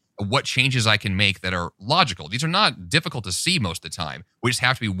me, what changes I can make that are logical. These are not difficult to see most of the time. We just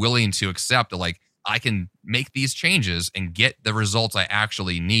have to be willing to accept that, like, I can make these changes and get the results I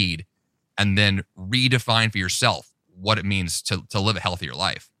actually need, and then redefine for yourself what it means to live a healthier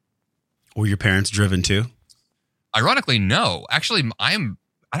life. Were your parents driven too? Ironically, no. Actually, I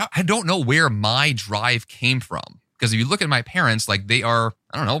don't know where my drive came from. Because if you look at my parents, like they are,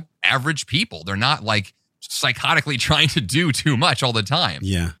 I don't know, average people. They're not like psychotically trying to do too much all the time.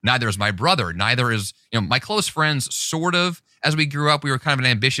 Yeah. Neither is my brother. Neither is, my close friends, sort of. As we grew up, we were kind of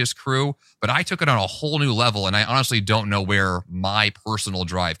an ambitious crew, but I took it on a whole new level, and I honestly don't know where my personal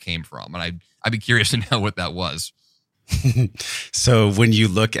drive came from. And I'd be curious to know what that was. So when you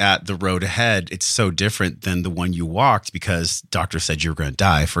look at the road ahead, it's so different than the one you walked because doctor said you were going to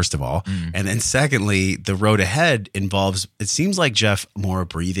die, first of all. And then secondly, the road ahead involves, it seems like, Jeff, more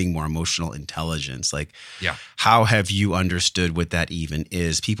breathing, more emotional intelligence. Like, how have you understood what that even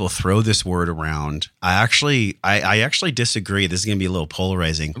is? People throw this word around. I actually disagree. This is going to be a little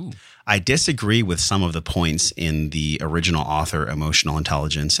polarizing. Ooh. I disagree with some of the points in the original author, Emotional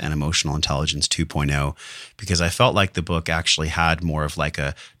Intelligence and Emotional Intelligence 2.0, because I felt like the book actually had more of like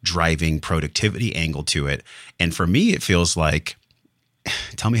a driving productivity angle to it. And for me, it feels like,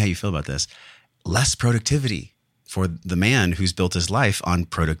 tell me how you feel about this, less productivity for the man who's built his life on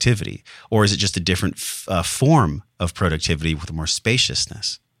productivity. Or is it just a different form of productivity with more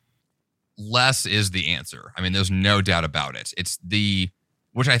spaciousness? Less is the answer. I mean, there's no doubt about it. It's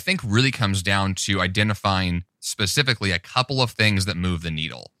which I think really comes down to identifying specifically a couple of things that move the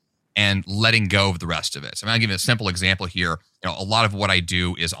needle and letting go of the rest of it. So I'm going to give you a simple example here. A lot of what I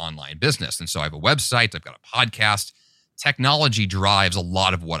do is online business. And so I have a website, I've got a podcast. Technology drives a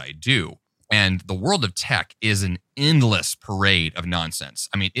lot of what I do. And the world of tech is an endless parade of nonsense.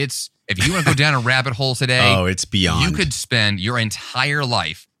 I mean, if you want to go down a rabbit hole today, it's beyond. You could spend your entire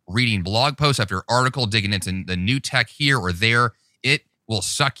life reading blog post after article, digging into the new tech here or there. It will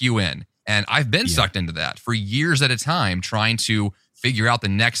suck you in. And I've been sucked into that for years at a time, trying to figure out the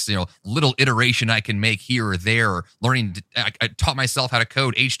next, little iteration I can make here or there, learning. I taught myself how to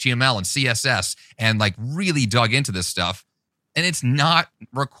code HTML and CSS and like really dug into this stuff. And it's not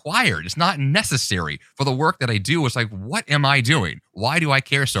required. It's not necessary for the work that I do. It's like, what am I doing? Why do I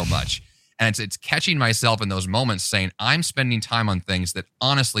care so much? And it's catching myself in those moments saying, I'm spending time on things that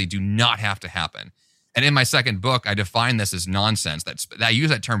honestly do not have to happen. And in my second book, I define this as nonsense. I use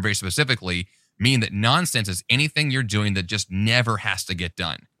that term very specifically, meaning that nonsense is anything you're doing that just never has to get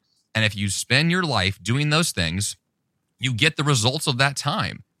done. And if you spend your life doing those things, you get the results of that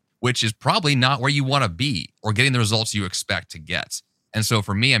time, which is probably not where you want to be or getting the results you expect to get. And so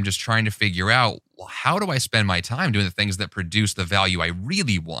for me, I'm just trying to figure out, well, how do I spend my time doing the things that produce the value I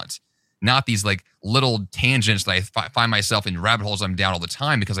really want? Not these like little tangents that I find myself in rabbit holes I'm down all the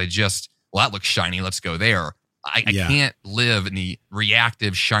time because that looks shiny, let's go there. I can't live in the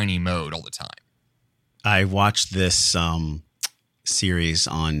reactive, shiny mode all the time. I watched this series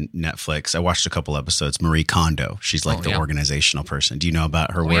on Netflix. I watched a couple episodes. Marie Kondo. She's like the organizational person. Do you know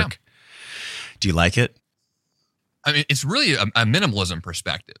about her work? Yeah. Do you like it? I mean, it's really a minimalism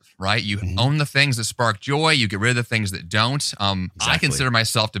perspective, right? You own the things that spark joy. You get rid of the things that don't. Exactly. I consider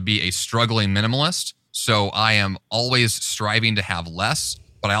myself to be a struggling minimalist. So I am always striving to have less,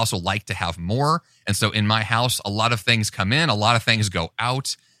 but I also like to have more. And so in my house, a lot of things come in, a lot of things go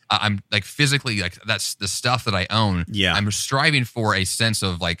out. I'm like physically, like that's the stuff that I own. Yeah. I'm striving for a sense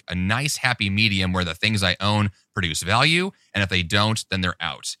of like a nice, happy medium where the things I own produce value. And if they don't, then they're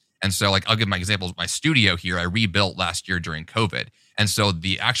out. And so like, I'll give my examples. My studio here, I rebuilt last year during COVID. And so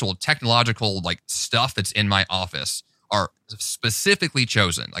the actual technological like stuff that's in my office are specifically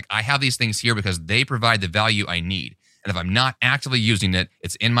chosen. Like I have these things here because they provide the value I need. And if I'm not actively using it,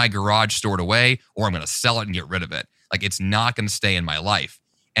 it's in my garage stored away, or I'm going to sell it and get rid of it. Like it's not going to stay in my life.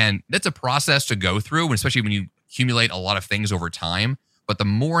 And that's a process to go through, especially when you accumulate a lot of things over time. But the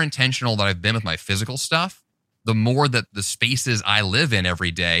more intentional that I've been with my physical stuff, the more that the spaces I live in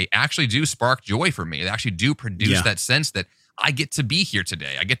every day actually do spark joy for me. They actually do produce that sense that I get to be here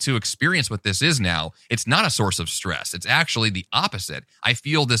today. I get to experience what this is now. It's not a source of stress. It's actually the opposite. I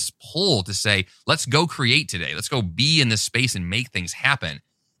feel this pull to say, let's go create today. Let's go be in this space and make things happen.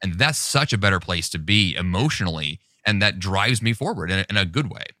 And that's such a better place to be emotionally. And that drives me forward in a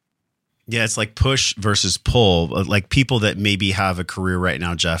good way. Yeah, it's like push versus pull. Like people that maybe have a career right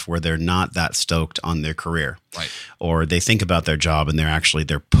now, Jeff, where they're not that stoked on their career. Right. Or they think about their job and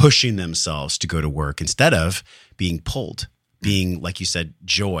they're pushing themselves to go to work instead of being pulled. Being, like you said,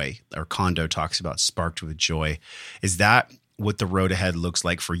 joy, or Kondo talks about sparked with joy. Is that what the road ahead looks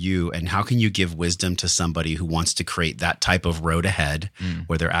like for you? And how can you give wisdom to somebody who wants to create that type of road ahead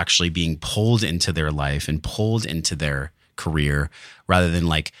where they're actually being pulled into their life and pulled into their career rather than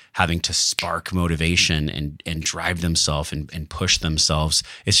like having to spark motivation and drive themselves and push themselves?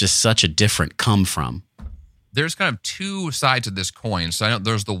 It's just such a different come from. There's kind of two sides of this coin. So I know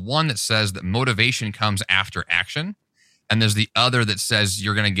there's the one that says that motivation comes after action. And there's the other that says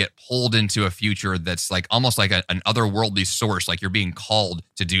you're going to get pulled into a future that's like almost like an otherworldly source, like you're being called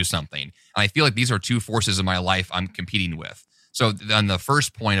to do something. And I feel like these are two forces in my life I'm competing with. So on the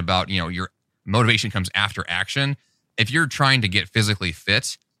first point about, your motivation comes after action. If you're trying to get physically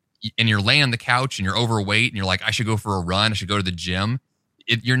fit and you're laying on the couch and you're overweight and you're like, I should go for a run, I should go to the gym,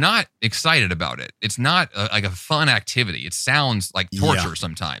 you're not excited about it. It's not like a fun activity. It sounds like torture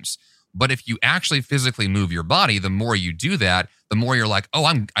sometimes. But if you actually physically move your body, the more you do that, the more you're like, oh,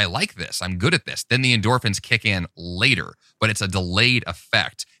 I like this. I'm good at this. Then the endorphins kick in later, but it's a delayed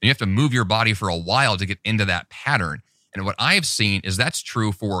effect. And you have to move your body for a while to get into that pattern. And what I've seen is that's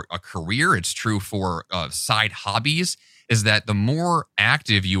true for a career. It's true for side hobbies, is that the more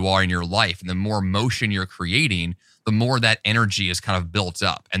active you are in your life and the more motion you're creating, the more that energy is kind of built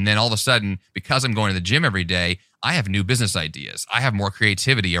up. And then all of a sudden, because I'm going to the gym every day, I have new business ideas. I have more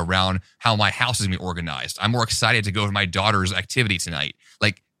creativity around how my house is going to be organized. I'm more excited to go to my daughter's activity tonight.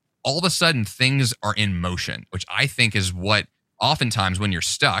 Like all of a sudden things are in motion, which I think is what oftentimes when you're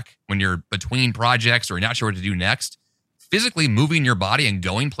stuck, when you're between projects or not sure what to do next, physically moving your body and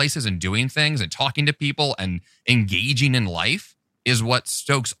going places and doing things and talking to people and engaging in life is what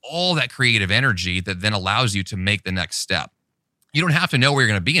stokes all that creative energy that then allows you to make the next step. You don't have to know where you're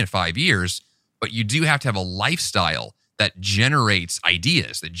going to be in 5 years, but you do have to have a lifestyle that generates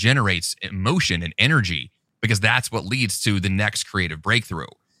ideas, that generates emotion and energy, because that's what leads to the next creative breakthrough.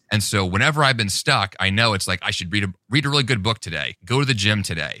 And so whenever I've been stuck, I know it's like I should read a really good book today, go to the gym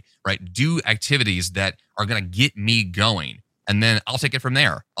today, right? Do activities that are going to get me going. And then I'll take it from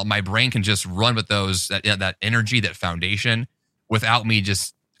there. My brain can just run with that energy, that foundation, without me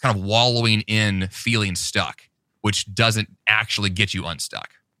just kind of wallowing in feeling stuck, which doesn't actually get you unstuck.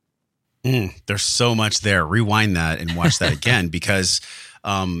 There's so much there. Rewind that and watch that again, because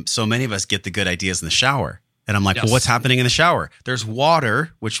so many of us get the good ideas in the shower. And I'm like, well, what's happening in the shower? There's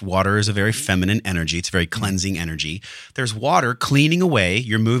water, which water is a very feminine energy. It's a very cleansing energy. There's water cleaning away.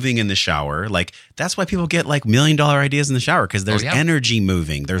 You're moving in the shower. Like that's why people get like $1 million ideas in the shower, because there's energy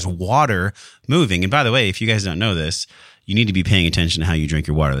moving. There's water moving. And by the way, if you guys don't know this, you need to be paying attention to how you drink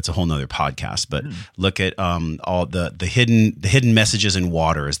your water. That's a whole nother podcast. But look at all the hidden messages in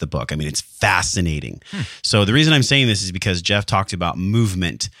water is the book. I mean, it's fascinating. So the reason I'm saying this is because Jeff talked about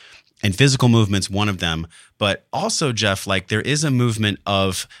movement, and physical movement's one of them. But also, Jeff, like there is a movement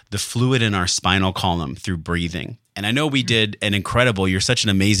of the fluid in our spinal column through breathing. And I know we did an incredible, you're such an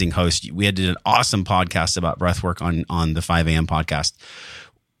amazing host. We did an awesome podcast about breathwork on the 5 a.m. podcast.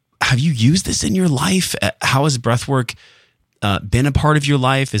 Have you used this in your life? How has breathwork been a part of your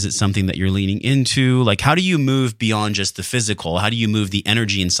life? Is it something that you're leaning into? Like, how do you move beyond just the physical? How do you move the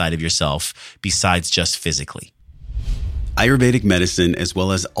energy inside of yourself besides just physically? Ayurvedic medicine, as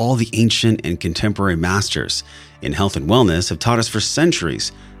well as all the ancient and contemporary masters in health and wellness, have taught us for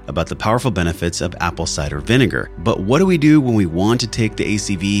centuries about the powerful benefits of apple cider vinegar. But what do we do when we want to take the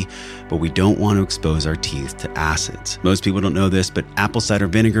ACV, but we don't want to expose our teeth to acids? Most people don't know this, but apple cider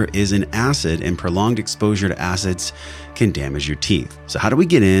vinegar is an acid, and prolonged exposure to acids can damage your teeth. So how do we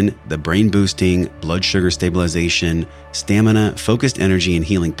get in the brain boosting, blood sugar stabilization, stamina, focused energy, and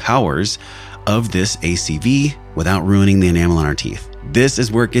healing powers of this ACV without ruining the enamel on our teeth? This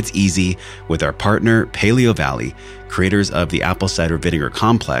is where it gets easy with our partner, Paleo Valley, creators of the apple cider vinegar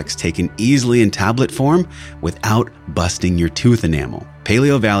complex, taken easily in tablet form without busting your tooth enamel.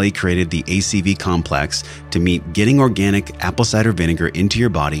 Paleo Valley created the ACV complex to meet getting organic apple cider vinegar into your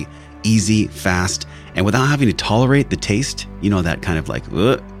body easy, fast, and without having to tolerate the taste. You know, that kind of like,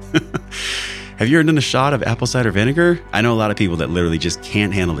 ugh. Have you ever done a shot of apple cider vinegar? I know a lot of people that literally just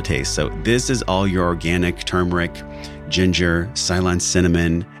can't handle the taste. So this is all your organic turmeric, ginger, Ceylon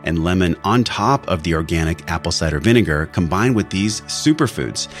cinnamon, and lemon on top of the organic apple cider vinegar combined with these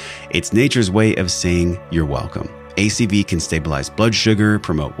superfoods. It's nature's way of saying you're welcome. ACV can stabilize blood sugar,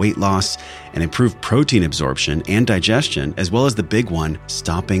 promote weight loss, and improve protein absorption and digestion, as well as the big one,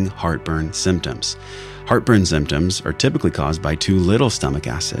 stopping heartburn symptoms. Heartburn symptoms are typically caused by too little stomach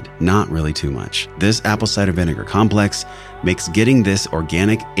acid, not really too much. This apple cider vinegar complex makes getting this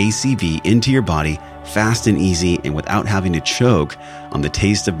organic ACV into your body fast and easy, and without having to choke on the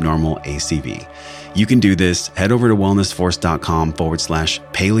taste of normal ACV. You can do this. Head over to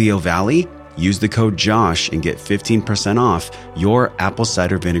wellnessforce.com/Paleo Valley. Use the code JOSH and get 15% off your apple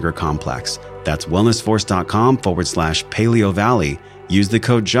cider vinegar complex. That's wellnessforce.com/Paleo Valley. Use the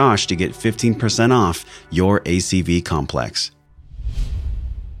code JOSH to get 15% off your ACV complex.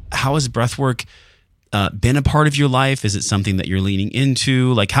 How has breathwork been a part of your life? Is it something that you're leaning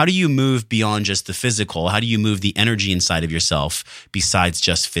into? Like, how do you move beyond just the physical? How do you move the energy inside of yourself besides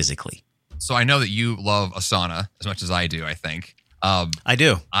just physically? So I know that you love Asana as much as I do, I think. I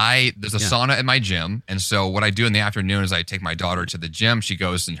do. There's a sauna at my gym. And so what I do in the afternoon is I take my daughter to the gym. She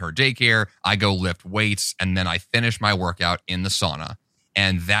goes in her daycare. I go lift weights, and then I finish my workout in the sauna.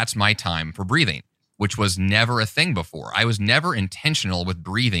 And that's my time for breathing, which was never a thing before. I was never intentional with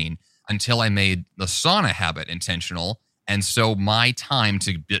breathing until I made the sauna habit intentional. And so my time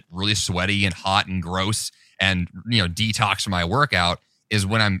to get really sweaty and hot and gross and, detox from my workout is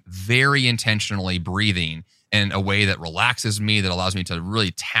when I'm very intentionally breathing in a way that relaxes me, that allows me to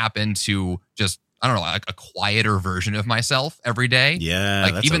really tap into just, I don't know, a quieter version of myself every day. Yeah.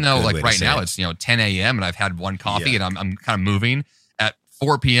 Like, even though like right now it's, 10 a.m. and I've had one coffee and I'm kind of moving at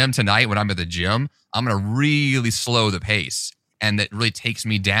 4 p.m. tonight when I'm at the gym, I'm going to really slow the pace. And that really takes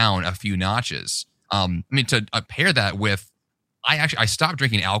me down a few notches. To pair that with, I stopped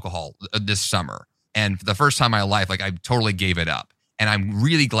drinking alcohol this summer. And for the first time in my life, like I totally gave it up. And I'm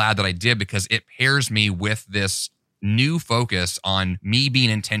really glad that I did, because it pairs me with this new focus on me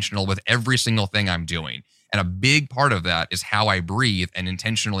being intentional with every single thing I'm doing. And a big part of that is how I breathe, and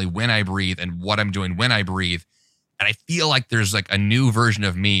intentionally when I breathe and what I'm doing when I breathe. And I feel like there's like a new version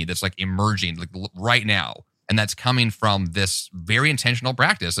of me that's like emerging like right now. And that's coming from this very intentional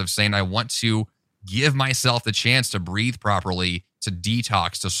practice of saying, I want to give myself the chance to breathe properly, to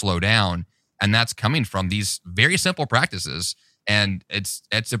detox, to slow down. And that's coming from these very simple practices. And it's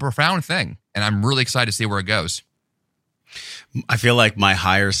a profound thing. And I'm really excited to see where it goes. I feel like my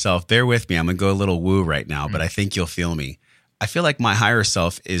higher self, bear with me, I'm going to go a little woo right now, but I think you'll feel me. I feel like my higher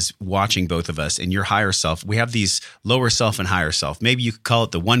self is watching both of us, and your higher self, we have these lower self and higher self. Maybe you could call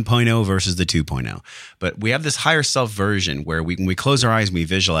it the 1.0 versus the 2.0, but we have this higher self version where when we close our eyes and we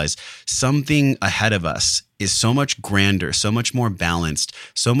visualize something ahead of us is so much grander, so much more balanced,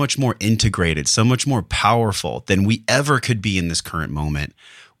 so much more integrated, so much more powerful than we ever could be in this current moment.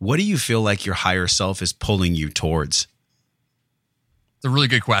 What do you feel like your higher self is pulling you towards? It's a really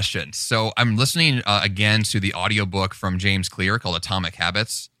good question. So I'm listening again to the audiobook from James Clear called Atomic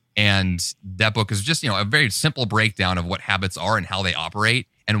Habits. And that book is just, a very simple breakdown of what habits are and how they operate.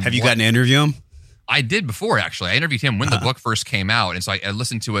 And have you gotten to interview him? I did before, actually. I interviewed him when the book first came out. And so I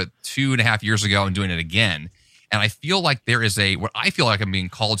listened to it 2.5 years ago and doing it again. And I feel like there is what I feel like I'm being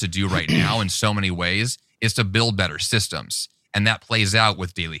called to do right now in so many ways is to build better systems. And that plays out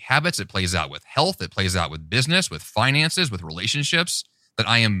with daily habits. It plays out with health. It plays out with business, with finances, with relationships. That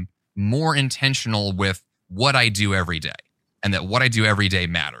I am more intentional with what I do every day, and that what I do every day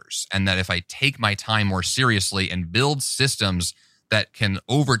matters. And that if I take my time more seriously and build systems that can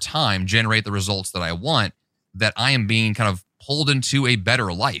over time generate the results that I want, that I am being kind of pulled into a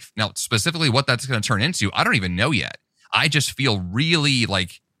better life. Now, specifically what that's going to turn into, I don't even know yet. I just feel really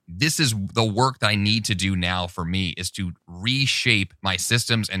like this is the work that I need to do now for me, is to reshape my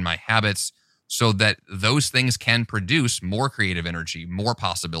systems and my habits so that those things can produce more creative energy, more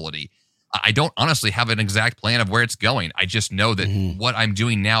possibility. I don't honestly have an exact plan of where it's going. I just know that what I'm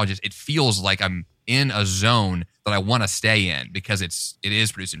doing now, it feels like I'm in a zone that I want to stay in, because it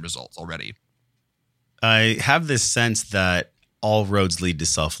is producing results already. I have this sense that all roads lead to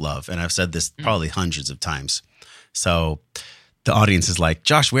self-love. And I've said this probably hundreds of times. So the audience is like,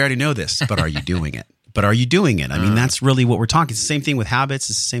 Josh, we already know this, but are you doing it? But are you doing it? I mean, that's really what we're talking. It's the same thing with habits.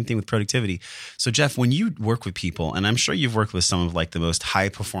 It's the same thing with productivity. So Jeff, when you work with people, and I'm sure you've worked with some of like the most high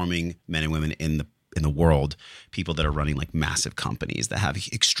performing men and women in the world, people that are running like massive companies that have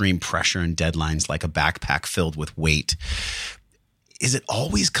extreme pressure and deadlines, like a backpack filled with weight. Is it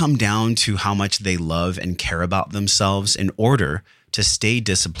always come down to how much they love and care about themselves in order to stay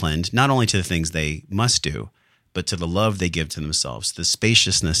disciplined, not only to the things they must do, but to the love they give to themselves, the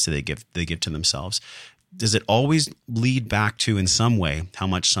spaciousness they give to themselves? Does it always lead back to, in some way, how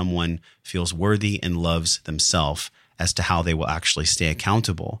much someone feels worthy and loves themselves as to how they will actually stay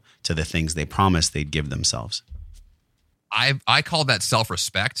accountable to the things they promised they'd give themselves? I call that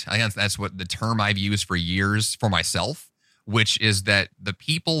self-respect. I think that's what the term I've used for years for myself, which is that the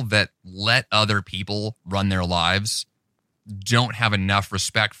people that let other people run their lives don't have enough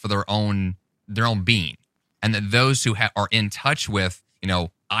respect for their own being. And that those who are in touch with,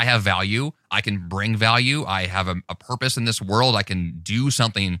 I have value, I can bring value, I have a purpose in this world, I can do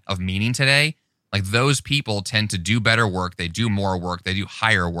something of meaning today. Like, those people tend to do better work, they do more work, they do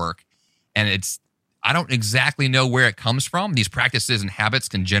higher work. And I don't exactly know where it comes from. These practices and habits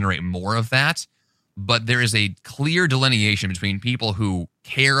can generate more of that. But there is a clear delineation between people who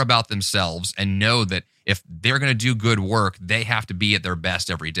care about themselves and know that if they're going to do good work, they have to be at their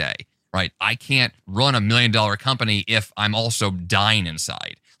best every day. Right? I can't run $1 million company if I'm also dying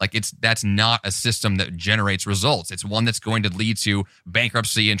inside. Like that's not a system that generates results. It's one that's going to lead to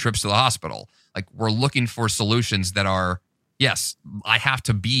bankruptcy and trips to the hospital. Like we're looking for solutions that are, yes, I have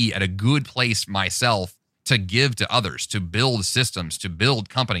to be at a good place myself to give to others, to build systems, to build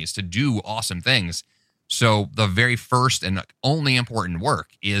companies, to do awesome things. So the very first and only important work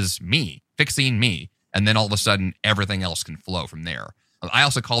is me, fixing me. And then all of a sudden, everything else can flow from there. I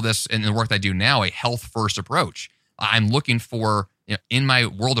also call this, in the work that I do now, a health first approach. I'm looking for, in my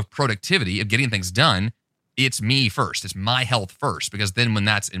world of productivity, of getting things done, it's me first. It's my health first, because then when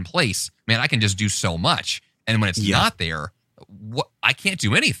that's in place, man, I can just do so much. And when it's not there, I can't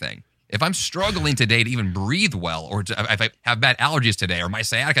do anything. If I'm struggling today to even breathe well, or if I have bad allergies today, or my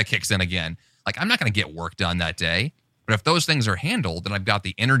sciatica kicks in again, like I'm not going to get work done that day. But if those things are handled, then I've got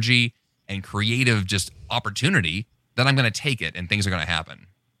the energy and creative just opportunity, then I'm going to take it and things are going to happen.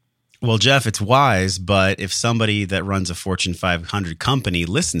 Well, Jeff, it's wise, but if somebody that runs a Fortune 500 company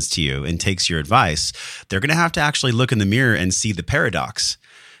listens to you and takes your advice, they're going to have to actually look in the mirror and see the paradox.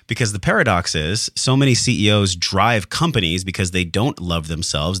 Because the paradox is so many CEOs drive companies because they don't love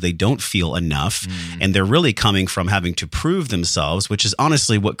themselves, they don't feel enough, and they're really coming from having to prove themselves, which is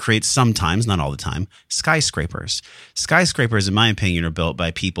honestly what creates sometimes, not all the time, skyscrapers. Skyscrapers, in my opinion, are built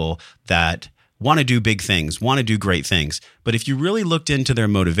by people that want to do big things, want to do great things. But if you really looked into their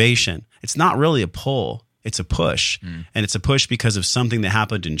motivation, it's not really a pull. It's a push. And it's a push because of something that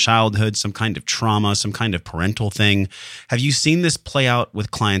happened in childhood, some kind of trauma, some kind of parental thing. Have you seen this play out with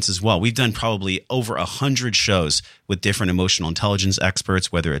clients as well? We've done probably over 100 shows with different emotional intelligence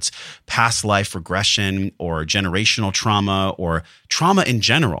experts, whether it's past life regression or generational trauma or trauma in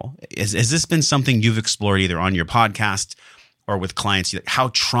general. Has this been something you've explored either on your podcast or with clients?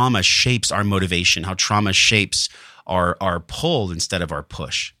 How trauma shapes our motivation, how trauma shapes our pull instead of our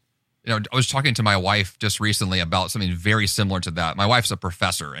push? I was talking to my wife just recently about something very similar to that. My wife's a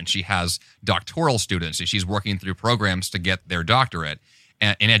professor and she has doctoral students and she's working through programs to get their doctorate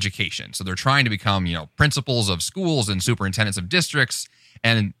in education. So they're trying to become, principals of schools and superintendents of districts.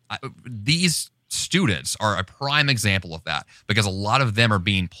 And these students are a prime example of that, because a lot of them are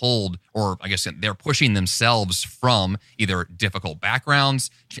being pulled, or I guess they're pushing themselves from either difficult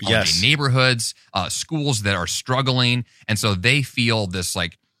backgrounds, challenging neighborhoods, schools that are struggling. And so they feel this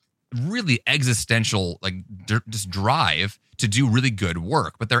really existential, just drive to do really good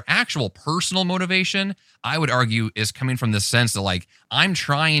work. But their actual personal motivation, I would argue, is coming from this sense that I'm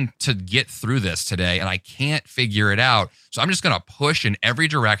trying to get through this today and I can't figure it out. So I'm just going to push in every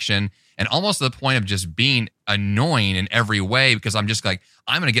direction, and almost to the point of just being annoying in every way, because I'm just I'm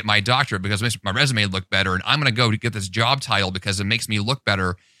going to get my doctorate because it makes my resume look better, and I'm going to go to get this job title because it makes me look better.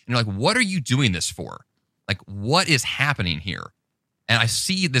 And you're like, what are you doing this for? What is happening here? And I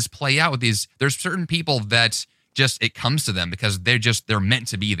see this play out with there's certain people that just, it comes to them because they're meant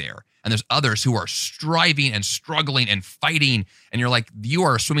to be there. And there's others who are striving and struggling and fighting. And you're like, you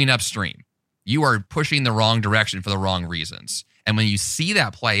are swimming upstream. You are pushing the wrong direction for the wrong reasons. And when you see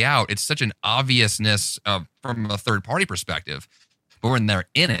that play out, it's such an obviousness from a third party perspective. But when they're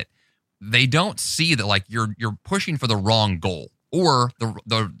in it, they don't see that you're pushing for the wrong goal, or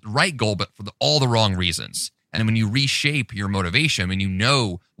the right goal, but for all the wrong reasons. And when you reshape your motivation, when you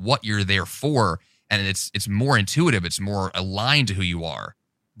know what you're there for, and it's more intuitive, it's more aligned to who you are,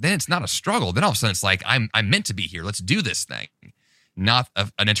 then it's not a struggle. Then all of a sudden it's I'm meant to be here. Let's do this thing, not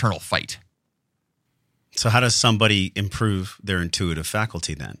an internal fight. So how does somebody improve their intuitive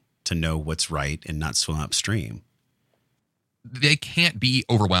faculty then to know what's right and not swim upstream? They can't be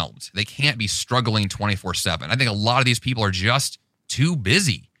overwhelmed. They can't be struggling 24/7. I think a lot of these people are just too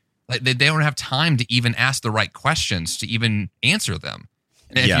busy. They don't have time to even ask the right questions to even answer them.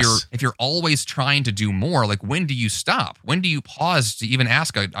 And if you're always trying to do more, when do you stop? When do you pause to even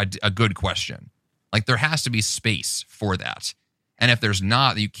ask a good question? There has to be space for that. And if there's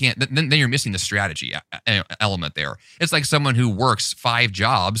not, you can't. Then you're missing the strategy element there. It's like someone who works 5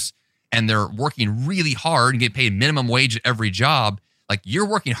 jobs and they're working really hard and get paid minimum wage at every job. You're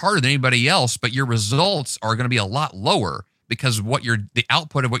working harder than anybody else, but your results are going to be a lot lower, because the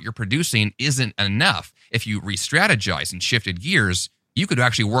output of what you're producing isn't enough. If you re-strategize and shifted gears, you could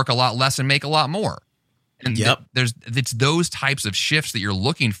actually work a lot less and make a lot more. And it's those types of shifts that you're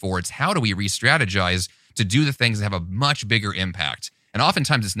looking for. It's how do we re-strategize to do the things that have a much bigger impact? And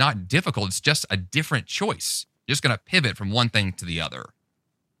oftentimes it's not difficult. It's just a different choice. You're just going to pivot from one thing to the other.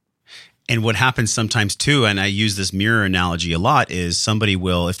 And what happens sometimes too, and I use this mirror analogy a lot, is somebody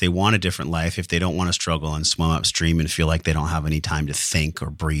will, if they want a different life, if they don't want to struggle and swim upstream and feel like they don't have any time to think or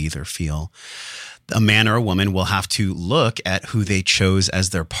breathe or feel, a man or a woman will have to look at who they chose as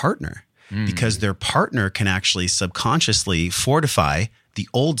their partner, because their partner can actually subconsciously fortify the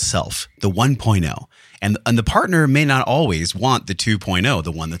old self, the 1.0. And the partner may not always want the 2.0,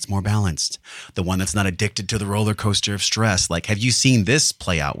 the one that's more balanced, the one that's not addicted to the roller coaster of stress. Like, have you seen this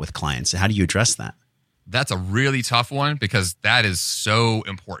play out with clients? How do you address that? That's a really tough one because that is so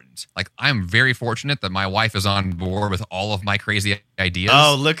important. Like, I'm very fortunate that my wife is on board with all of my crazy ideas.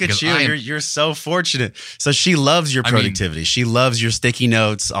 Oh, look at you. You're so fortunate. So she loves your productivity. She loves your sticky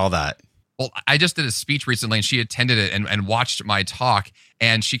notes, all that. Well, I just did a speech recently and she attended it and watched my talk,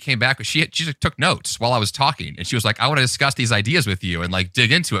 and she came back. She took notes while I was talking, and she was like, I want to discuss these ideas with you and like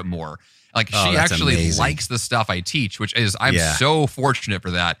dig into it more. Like, she actually likes the stuff I teach, which is, I'm so fortunate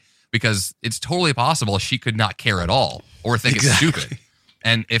for that, because it's totally possible she could not care at all or think it's stupid.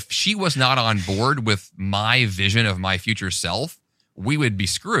 And if she was not on board with my vision of my future self, we would be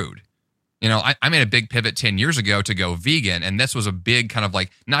screwed. You know, I made a big pivot 10 years ago to go vegan, and this was a big kind of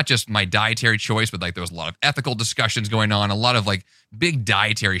like, not just my dietary choice, but like there was a lot of ethical discussions going on, a lot of like big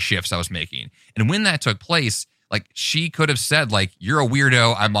dietary shifts I was making. And when that took place, like, she could have said like, you're a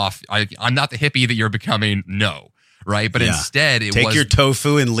weirdo, I'm off, I'm not the hippie that you're becoming, no. Right. But instead, it was take your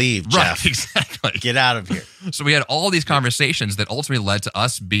tofu and leave, Jeff. Right, exactly. Get out of here. So we had all these conversations that ultimately led to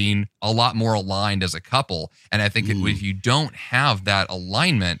us being a lot more aligned as a couple. And I think if you don't have that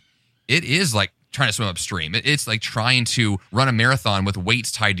alignment, it is like trying to swim upstream. It's like trying to run a marathon with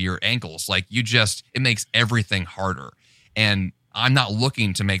weights tied to your ankles. Like, it makes everything harder. And I'm not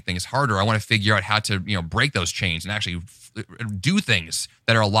looking to make things harder. I want to figure out how to, break those chains and actually do things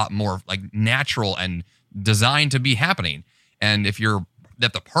that are a lot more like natural and designed to be happening. And if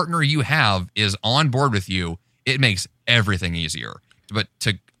that the partner you have is on board with you, it makes everything easier. But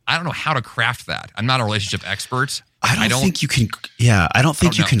I don't know how to craft that. I'm not a relationship expert. I don't think you can. Yeah, I don't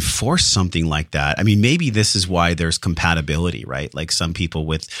think you can force something like that. I mean, maybe this is why there's compatibility, right? Like, some people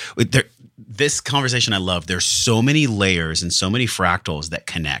with this conversation I love. There's so many layers and so many fractals that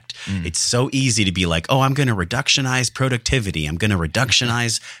connect. It's so easy to be like, oh, I'm going to reductionize productivity. I'm going to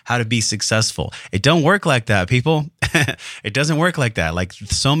reductionize how to be successful. It don't work like that, people. It doesn't work like that. Like,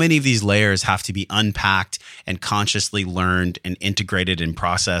 so many of these layers have to be unpacked and consciously learned and integrated and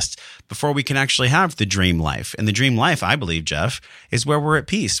processed before we can actually have the dream life. And the dream life, I believe, Jeff, is where we're at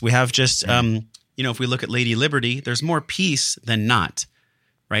peace. We have just, if we look at Lady Liberty, there's more peace than not.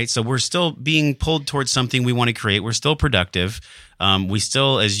 Right. So we're still being pulled towards something we want to create. We're still productive. We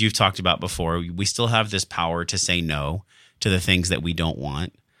still, as you've talked about before, we still have this power to say no to the things that we don't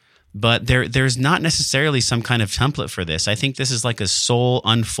want. But there's not necessarily some kind of template for this. I think this is like a soul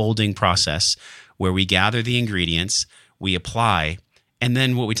unfolding process where we gather the ingredients, we apply, and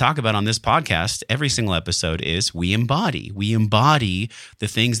then what we talk about on this podcast, every single episode, is we embody. We embody the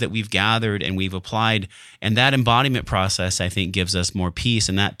things that we've gathered and we've applied. And that embodiment process, I think, gives us more peace.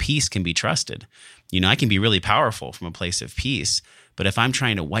 And that peace can be trusted. I can be really powerful from a place of peace. But if I'm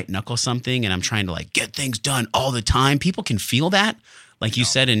trying to white knuckle something and I'm trying to like get things done all the time, people can feel that. Like you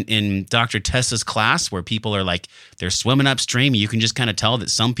said in Dr. Tessa's class, where people are like, they're swimming upstream. You can just kind of tell that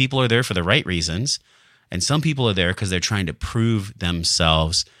some people are there for the right reasons. And some people are there because they're trying to prove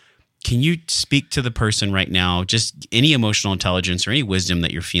themselves. Can you speak to the person right now, just any emotional intelligence or any wisdom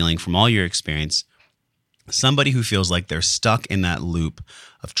that you're feeling from all your experience, somebody who feels like they're stuck in that loop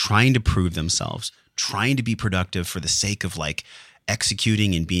of trying to prove themselves, trying to be productive for the sake of like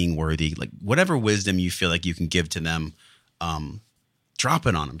executing and being worthy, like whatever wisdom you feel like you can give to them, drop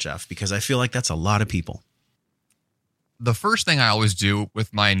it on them, Jeff, because I feel like that's a lot of people. The first thing I always do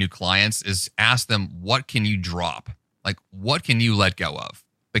with my new clients is ask them, what can you drop? Like, what can you let go of?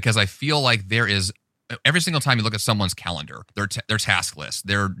 Because I feel like there is, every single time you look at someone's calendar, their task list,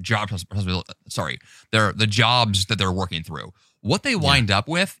 their job, the jobs that they're working through, what they wind up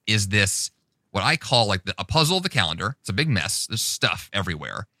with is this, what I call like a puzzle of the calendar. It's a big mess. There's stuff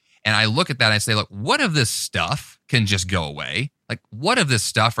everywhere. And I look at that and I say, look, what of this stuff can just go away? Like, what of this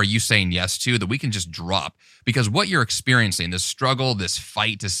stuff are you saying yes to that we can just drop? Because what you're experiencing, this struggle, this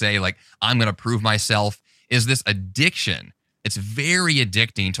fight to say, like, I'm going to prove myself, is this addiction. It's very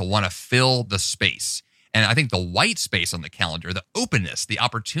addicting to want to fill the space. And I think the white space on the calendar, the openness, the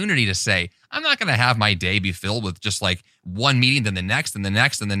opportunity to say, I'm not going to have my day be filled with just like one meeting, then the next, and the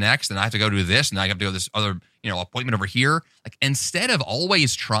next, and the next, and I have to go do this, and I have to go to this other, appointment over here. Like, instead of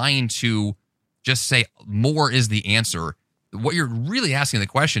always trying to just say more is the answer, what you're really asking the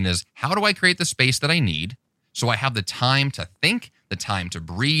question is, how do I create the space that I need so I have the time to think, the time to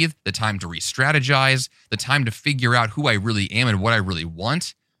breathe, the time to re-strategize, the time to figure out who I really am and what I really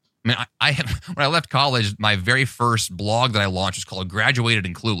want? I mean, when I left college, my very first blog that I launched was called Graduated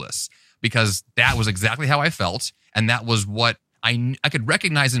and Clueless, because that was exactly how I felt. And that was what I could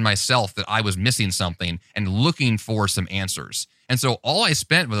recognize in myself that I was missing something and looking for some answers. And so all I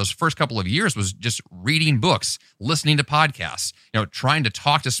spent with those first couple of years was just reading books, listening to podcasts, trying to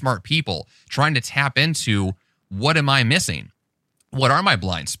talk to smart people, trying to tap into what am I missing? What are my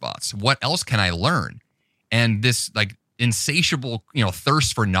blind spots? What else can I learn? And this insatiable,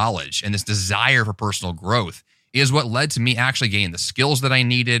 thirst for knowledge and this desire for personal growth is what led to me actually gaining the skills that I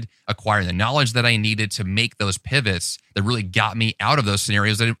needed, acquiring the knowledge that I needed to make those pivots that really got me out of those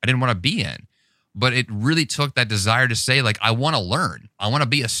scenarios that I didn't want to be in. But it really took that desire to say, I want to learn. I want to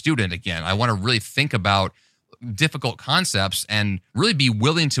be a student again. I want to really think about difficult concepts and really be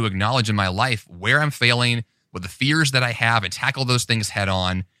willing to acknowledge in my life where I'm failing, with the fears that I have, and tackle those things head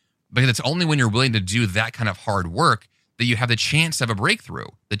on. Because it's only when you're willing to do that kind of hard work that you have the chance to have a breakthrough,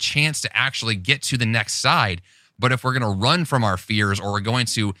 the chance to actually get to the next side. But if we're going to run from our fears, or we're going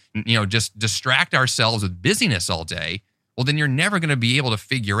to, just distract ourselves with busyness all day, well, then you're never going to be able to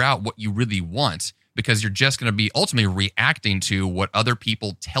figure out what you really want, because you're just going to be ultimately reacting to what other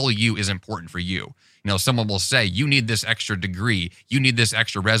people tell you is important for you. Someone will say, you need this extra degree, you need this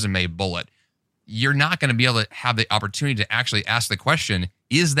extra resume bullet. You're not going to be able to have the opportunity to actually ask the question,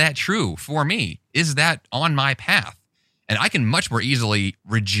 is that true for me? Is that on my path? And I can much more easily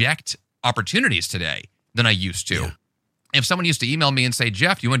reject opportunities today than I used to. Yeah. If someone used to email me and say,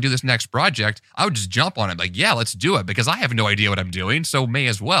 Jeff, do you want to do this next project? I would just jump on it. Yeah, let's do it, because I have no idea what I'm doing, so may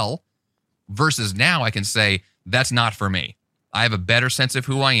as well. Versus now I can say, that's not for me. I have a better sense of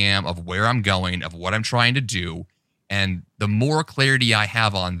who I am, of where I'm going, of what I'm trying to do. And the more clarity I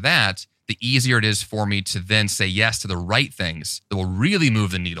have on that, the easier it is for me to then say yes to the right things that will really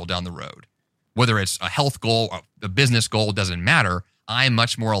move the needle down the road. Whether it's a health goal or a business goal, doesn't matter. I'm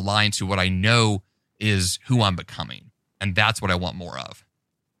much more aligned to what I know is who I'm becoming. And that's what I want more of.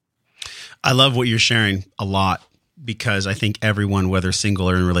 I love what you're sharing a lot, because I think everyone, whether single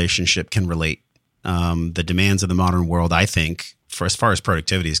or in relationship, can relate. The demands of the modern world, I think, for as far as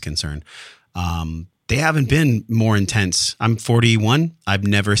productivity is concerned, they haven't been more intense. I'm 41. I've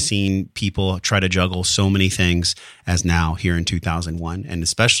never seen people try to juggle so many things as now here in 2001. And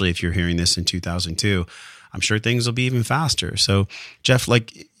especially if you're hearing this in 2002, I'm sure things will be even faster. So, Jeff,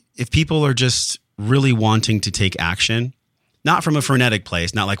 if people are just really wanting to take action, not from a frenetic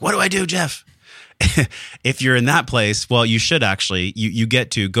place, not like, what do I do, Jeff? If you're in that place, well, you should actually, you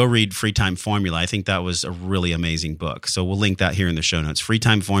get to go read Free Time Formula. I think that was a really amazing book. So we'll link that here in the show notes. Free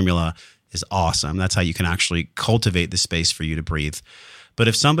Time Formula is awesome. That's how you can actually cultivate the space for you to breathe. But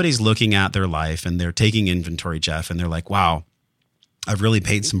if somebody's looking at their life and they're taking inventory, Jeff, and they're like, wow, I've really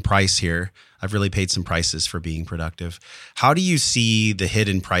paid some price here. I've really paid some prices for being productive. How do you see the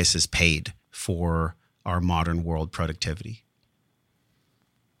hidden prices paid for our modern world productivity?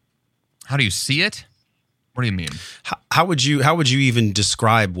 How do you see it? What do you mean? How would you even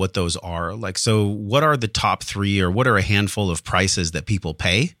describe what those are? So what are the top three, or what are a handful of prices that people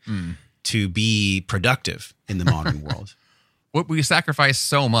pay to be productive in the modern world? We sacrifice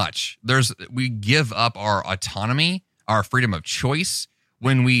so much. We give up our autonomy, our freedom of choice,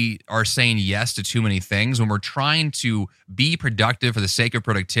 when we are saying yes to too many things. When we're trying to be productive for the sake of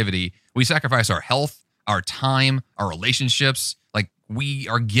productivity, we sacrifice our health, our time, our relationships. We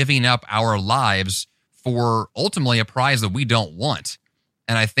are giving up our lives for ultimately a prize that we don't want.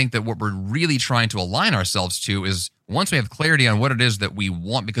 And I think that what we're really trying to align ourselves to is, once we have clarity on what it is that we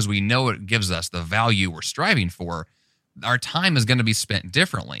want, because we know it gives us the value we're striving for, our time is going to be spent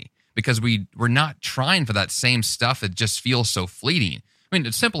differently, because we're not trying for that same stuff that just feels so fleeting. I mean,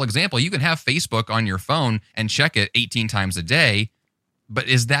 a simple example, you can have Facebook on your phone and check it 18 times a day, but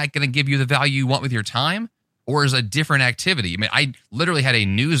is that going to give you the value you want with your time? Or is a different activity? I mean, I literally had a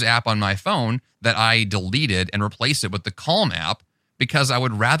news app on my phone that I deleted and replaced it with the Calm app, because I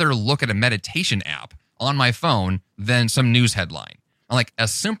would rather look at a meditation app on my phone than some news headline. And a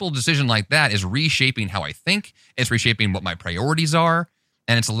simple decision like that is reshaping how I think. It's reshaping what my priorities are.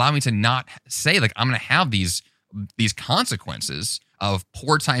 And it's allowing me to not say, I'm going to have these consequences of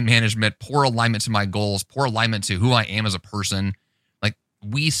poor time management, poor alignment to my goals, poor alignment to who I am as a person.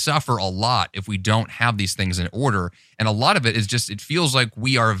 We suffer a lot if we don't have these things in order. And a lot of it is just, it feels like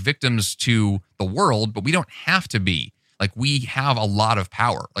we are victims to the world, but we don't have to be. We have a lot of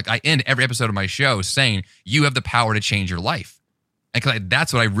power. I end every episode of my show saying, you have the power to change your life. And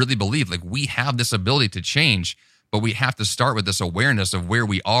that's what I really believe. We have this ability to change, but we have to start with this awareness of where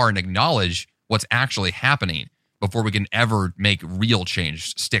we are and acknowledge what's actually happening before we can ever make real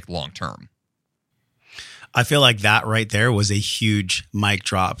change stick long term. I feel like that right there was a huge mic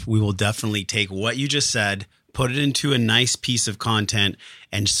drop. We will definitely take what you just said, put it into a nice piece of content,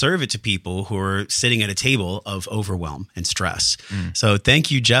 and serve it to people who are sitting at a table of overwhelm and stress. So thank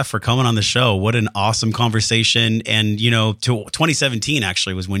you, Jeff, for coming on the show. What an awesome conversation. And, 2017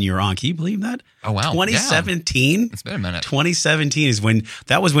 actually was when you were on. Can you believe that? Oh, wow. 2017? Yeah. It's been a minute. 2017 is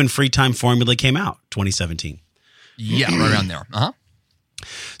when Free Time Formula came out, 2017. Yeah, right around there. Uh-huh.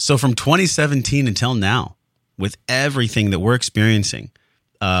 So from 2017 until now, with everything that we're experiencing,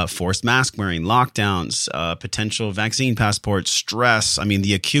 forced mask wearing, lockdowns, potential vaccine passports, stress. I mean,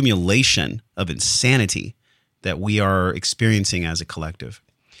 the accumulation of insanity that we are experiencing as a collective.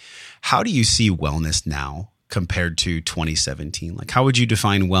 How do you see wellness now compared to 2017? Like, how would you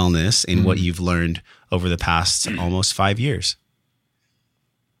define wellness in what you've learned over the past almost 5 years?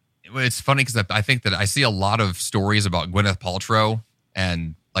 It's funny because I think that I see a lot of stories about Gwyneth Paltrow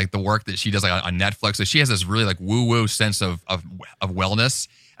and like the work that she does like on Netflix. So she has this really like woo-woo sense of wellness.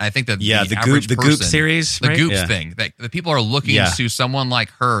 And I think that the average person, Goop series, the right? Goop thing, that the people are looking to someone like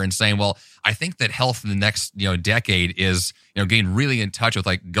her and saying, well, I think that health in the next, decade is, getting really in touch with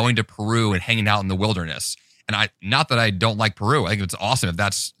like going to Peru and hanging out in the wilderness. And not that I don't like Peru. I think it's awesome if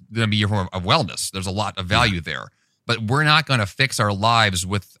that's going to be your form of wellness. There's a lot of value there. But we're not going to fix our lives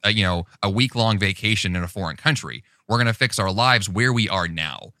with, a week-long vacation in a foreign country. We're going to fix our lives where we are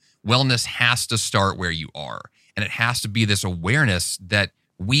now. Wellness has to start where you are. And it has to be this awareness that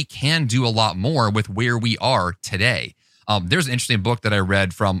we can do a lot more with where we are today. There's an interesting book that I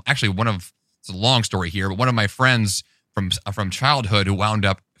read from actually it's a long story here, but one of my friends from childhood who wound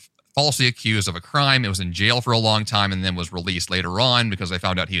up falsely accused of a crime. It was in jail for a long time and then was released later on because they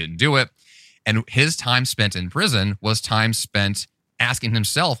found out he didn't do it. And his time spent in prison was time spent asking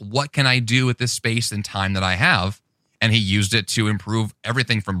himself, what can I do with this space and time that I have? And he used it to improve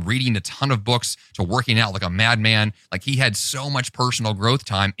everything from reading a ton of books to working out like a madman. Like he had so much personal growth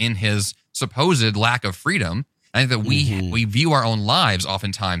time in his supposed lack of freedom. I think that we view our own lives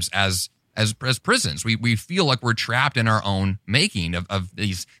oftentimes as prisons. We feel like we're trapped in our own making of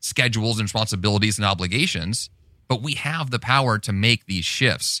these schedules and responsibilities and obligations, but we have the power to make these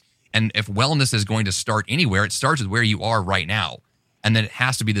shifts. And if wellness is going to start anywhere, it starts with where you are right now. And then it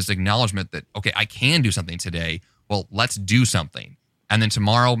has to be this acknowledgement that, okay, I can do something today. Well, let's do something. And then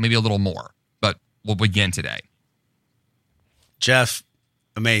tomorrow, maybe a little more, but we'll begin today. Jeff,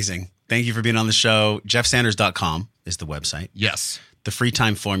 amazing. Thank you for being on the show. JeffSanders.com is the website. Yes. The Free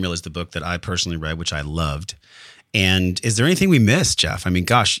Time Formula is the book that I personally read, which I loved. And is there anything we missed, Jeff? I mean,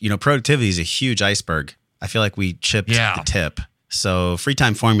 gosh, productivity is a huge iceberg. I feel like we chipped the tip. So Free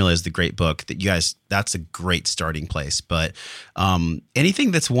Time Formula is the great book that you guys, that's a great starting place. But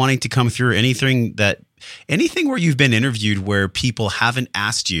anything that's wanting to come through, anything where you've been interviewed where people haven't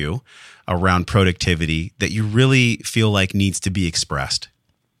asked you around productivity that you really feel like needs to be expressed?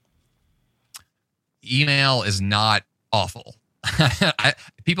 Email is not awful.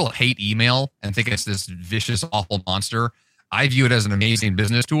 People hate email and think it's this vicious, awful monster. I view it as an amazing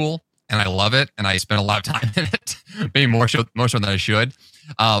business tool. And I love it, and I spend a lot of time in it, maybe more so than I should.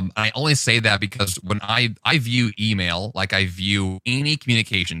 I only say that because when I view email like I view any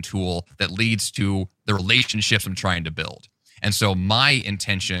communication tool that leads to the relationships I'm trying to build. And so my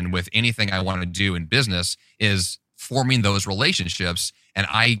intention with anything I want to do in business is forming those relationships. And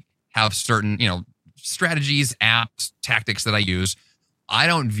I have certain, strategies, apps, tactics that I use. I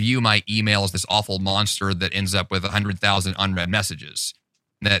don't view my email as this awful monster that ends up with 100,000 unread messages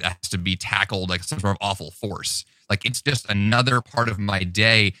that has to be tackled like some sort of awful force. Like it's just another part of my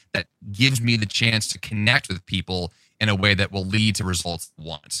day that gives me the chance to connect with people in a way that will lead to results I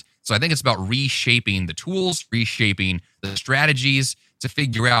want. So I think it's about reshaping the tools, reshaping the strategies to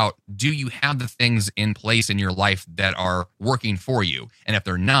figure out, do you have the things in place in your life that are working for you? And if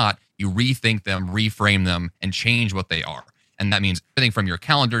they're not, you rethink them, reframe them, and change what they are. And that means everything from your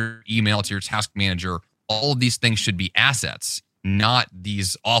calendar, email, to your task manager, all of these things should be assets, not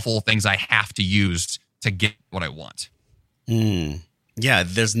these awful things I have to use to get what I want. Yeah,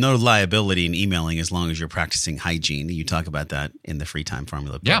 there's no liability in emailing as long as you're practicing hygiene. You talk about that in the Free Time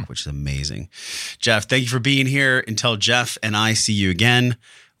Formula book, which is amazing. Jeff, thank you for being here. Until Jeff and I see you again,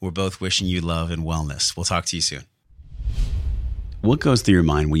 we're both wishing you love and wellness. We'll talk to you soon. What goes through your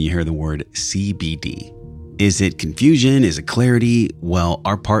mind when you hear the word CBD? Is it confusion? Is it clarity? Well,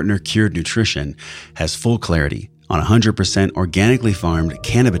 our partner Cured Nutrition has full clarity on 100% organically farmed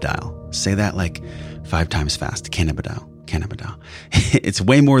cannabidiol. Say that like 5 times fast. Cannabidiol. It's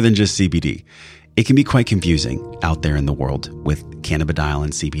way more than just CBD. It can be quite confusing out there in the world with cannabidiol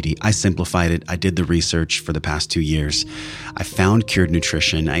and CBD. I simplified it. I did the research for the past 2 years. I found Cured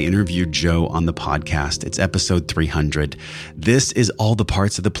Nutrition. I interviewed Joe on the podcast. It's episode 300. This is all the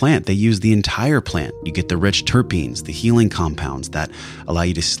parts of the plant. They use the entire plant. You get the rich terpenes, the healing compounds that allow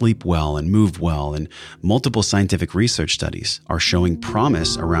you to sleep well and move well. And multiple scientific research studies are showing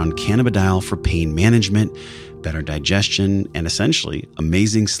promise around cannabidiol for pain management, better digestion, and essentially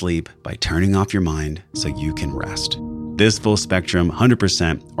amazing sleep by turning off your mind so you can rest. This full spectrum,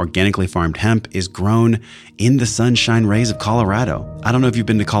 100% organically farmed hemp is grown in the sunshine rays of Colorado. I don't know if you've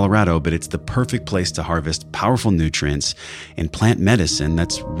been to Colorado, but it's the perfect place to harvest powerful nutrients and plant medicine.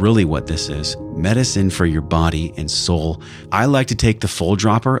 That's really what this is. Medicine for your body and soul. I like to take the full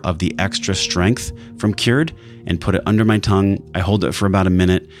dropper of the extra strength from Cured and put it under my tongue. I hold it for about a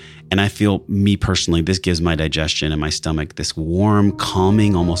minute. And I feel, me personally, this gives my digestion and my stomach this warm,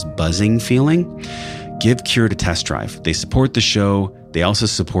 calming, almost buzzing feeling. Give Cured a test drive. They support the show. They also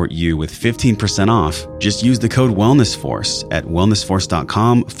support you with 15% off. Just use the code WellnessForce at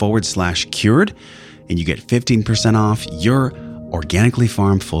wellnessforce.com/cured, and you get 15% off your organically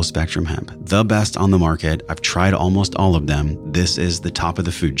farmed full spectrum hemp. The best on the market. I've tried almost all of them. This is the top of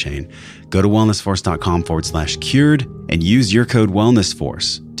the food chain. Go to wellnessforce.com/cured and use your code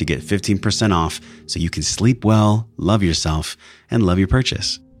WellnessForce to get 15% off so you can sleep well, love yourself, and love your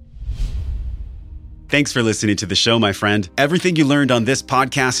purchase. Thanks for listening to the show, my friend. Everything you learned on this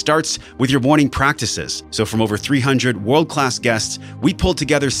podcast starts with your morning practices. So from over 300 world-class guests, we pulled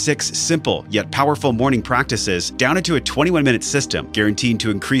together 6 simple yet powerful morning practices down into a 21-minute system guaranteed to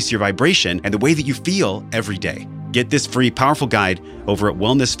increase your vibration and the way that you feel every day. Get this free, powerful guide over at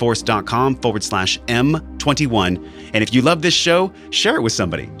wellnessforce.com/M21. And if you love this show, share it with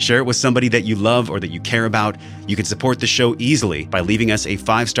somebody. Share it with somebody that you love or that you care about. You can support the show easily by leaving us a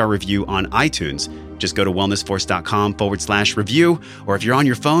 5-star review on iTunes. Just go to wellnessforce.com/review. Or if you're on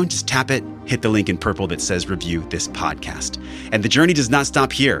your phone, just tap it, hit the link in purple that says review this podcast. And the journey does not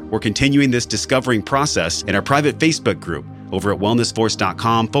stop here. We're continuing this discovering process in our private Facebook group over at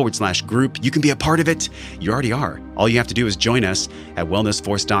wellnessforce.com/group. You can be a part of it. You already are. All you have to do is join us at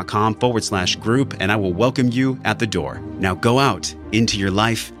wellnessforce.com/group, and I will welcome you at the door. Now go out into your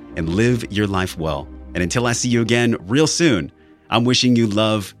life and live your life well. And until I see you again real soon, I'm wishing you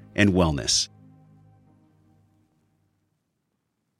love and wellness.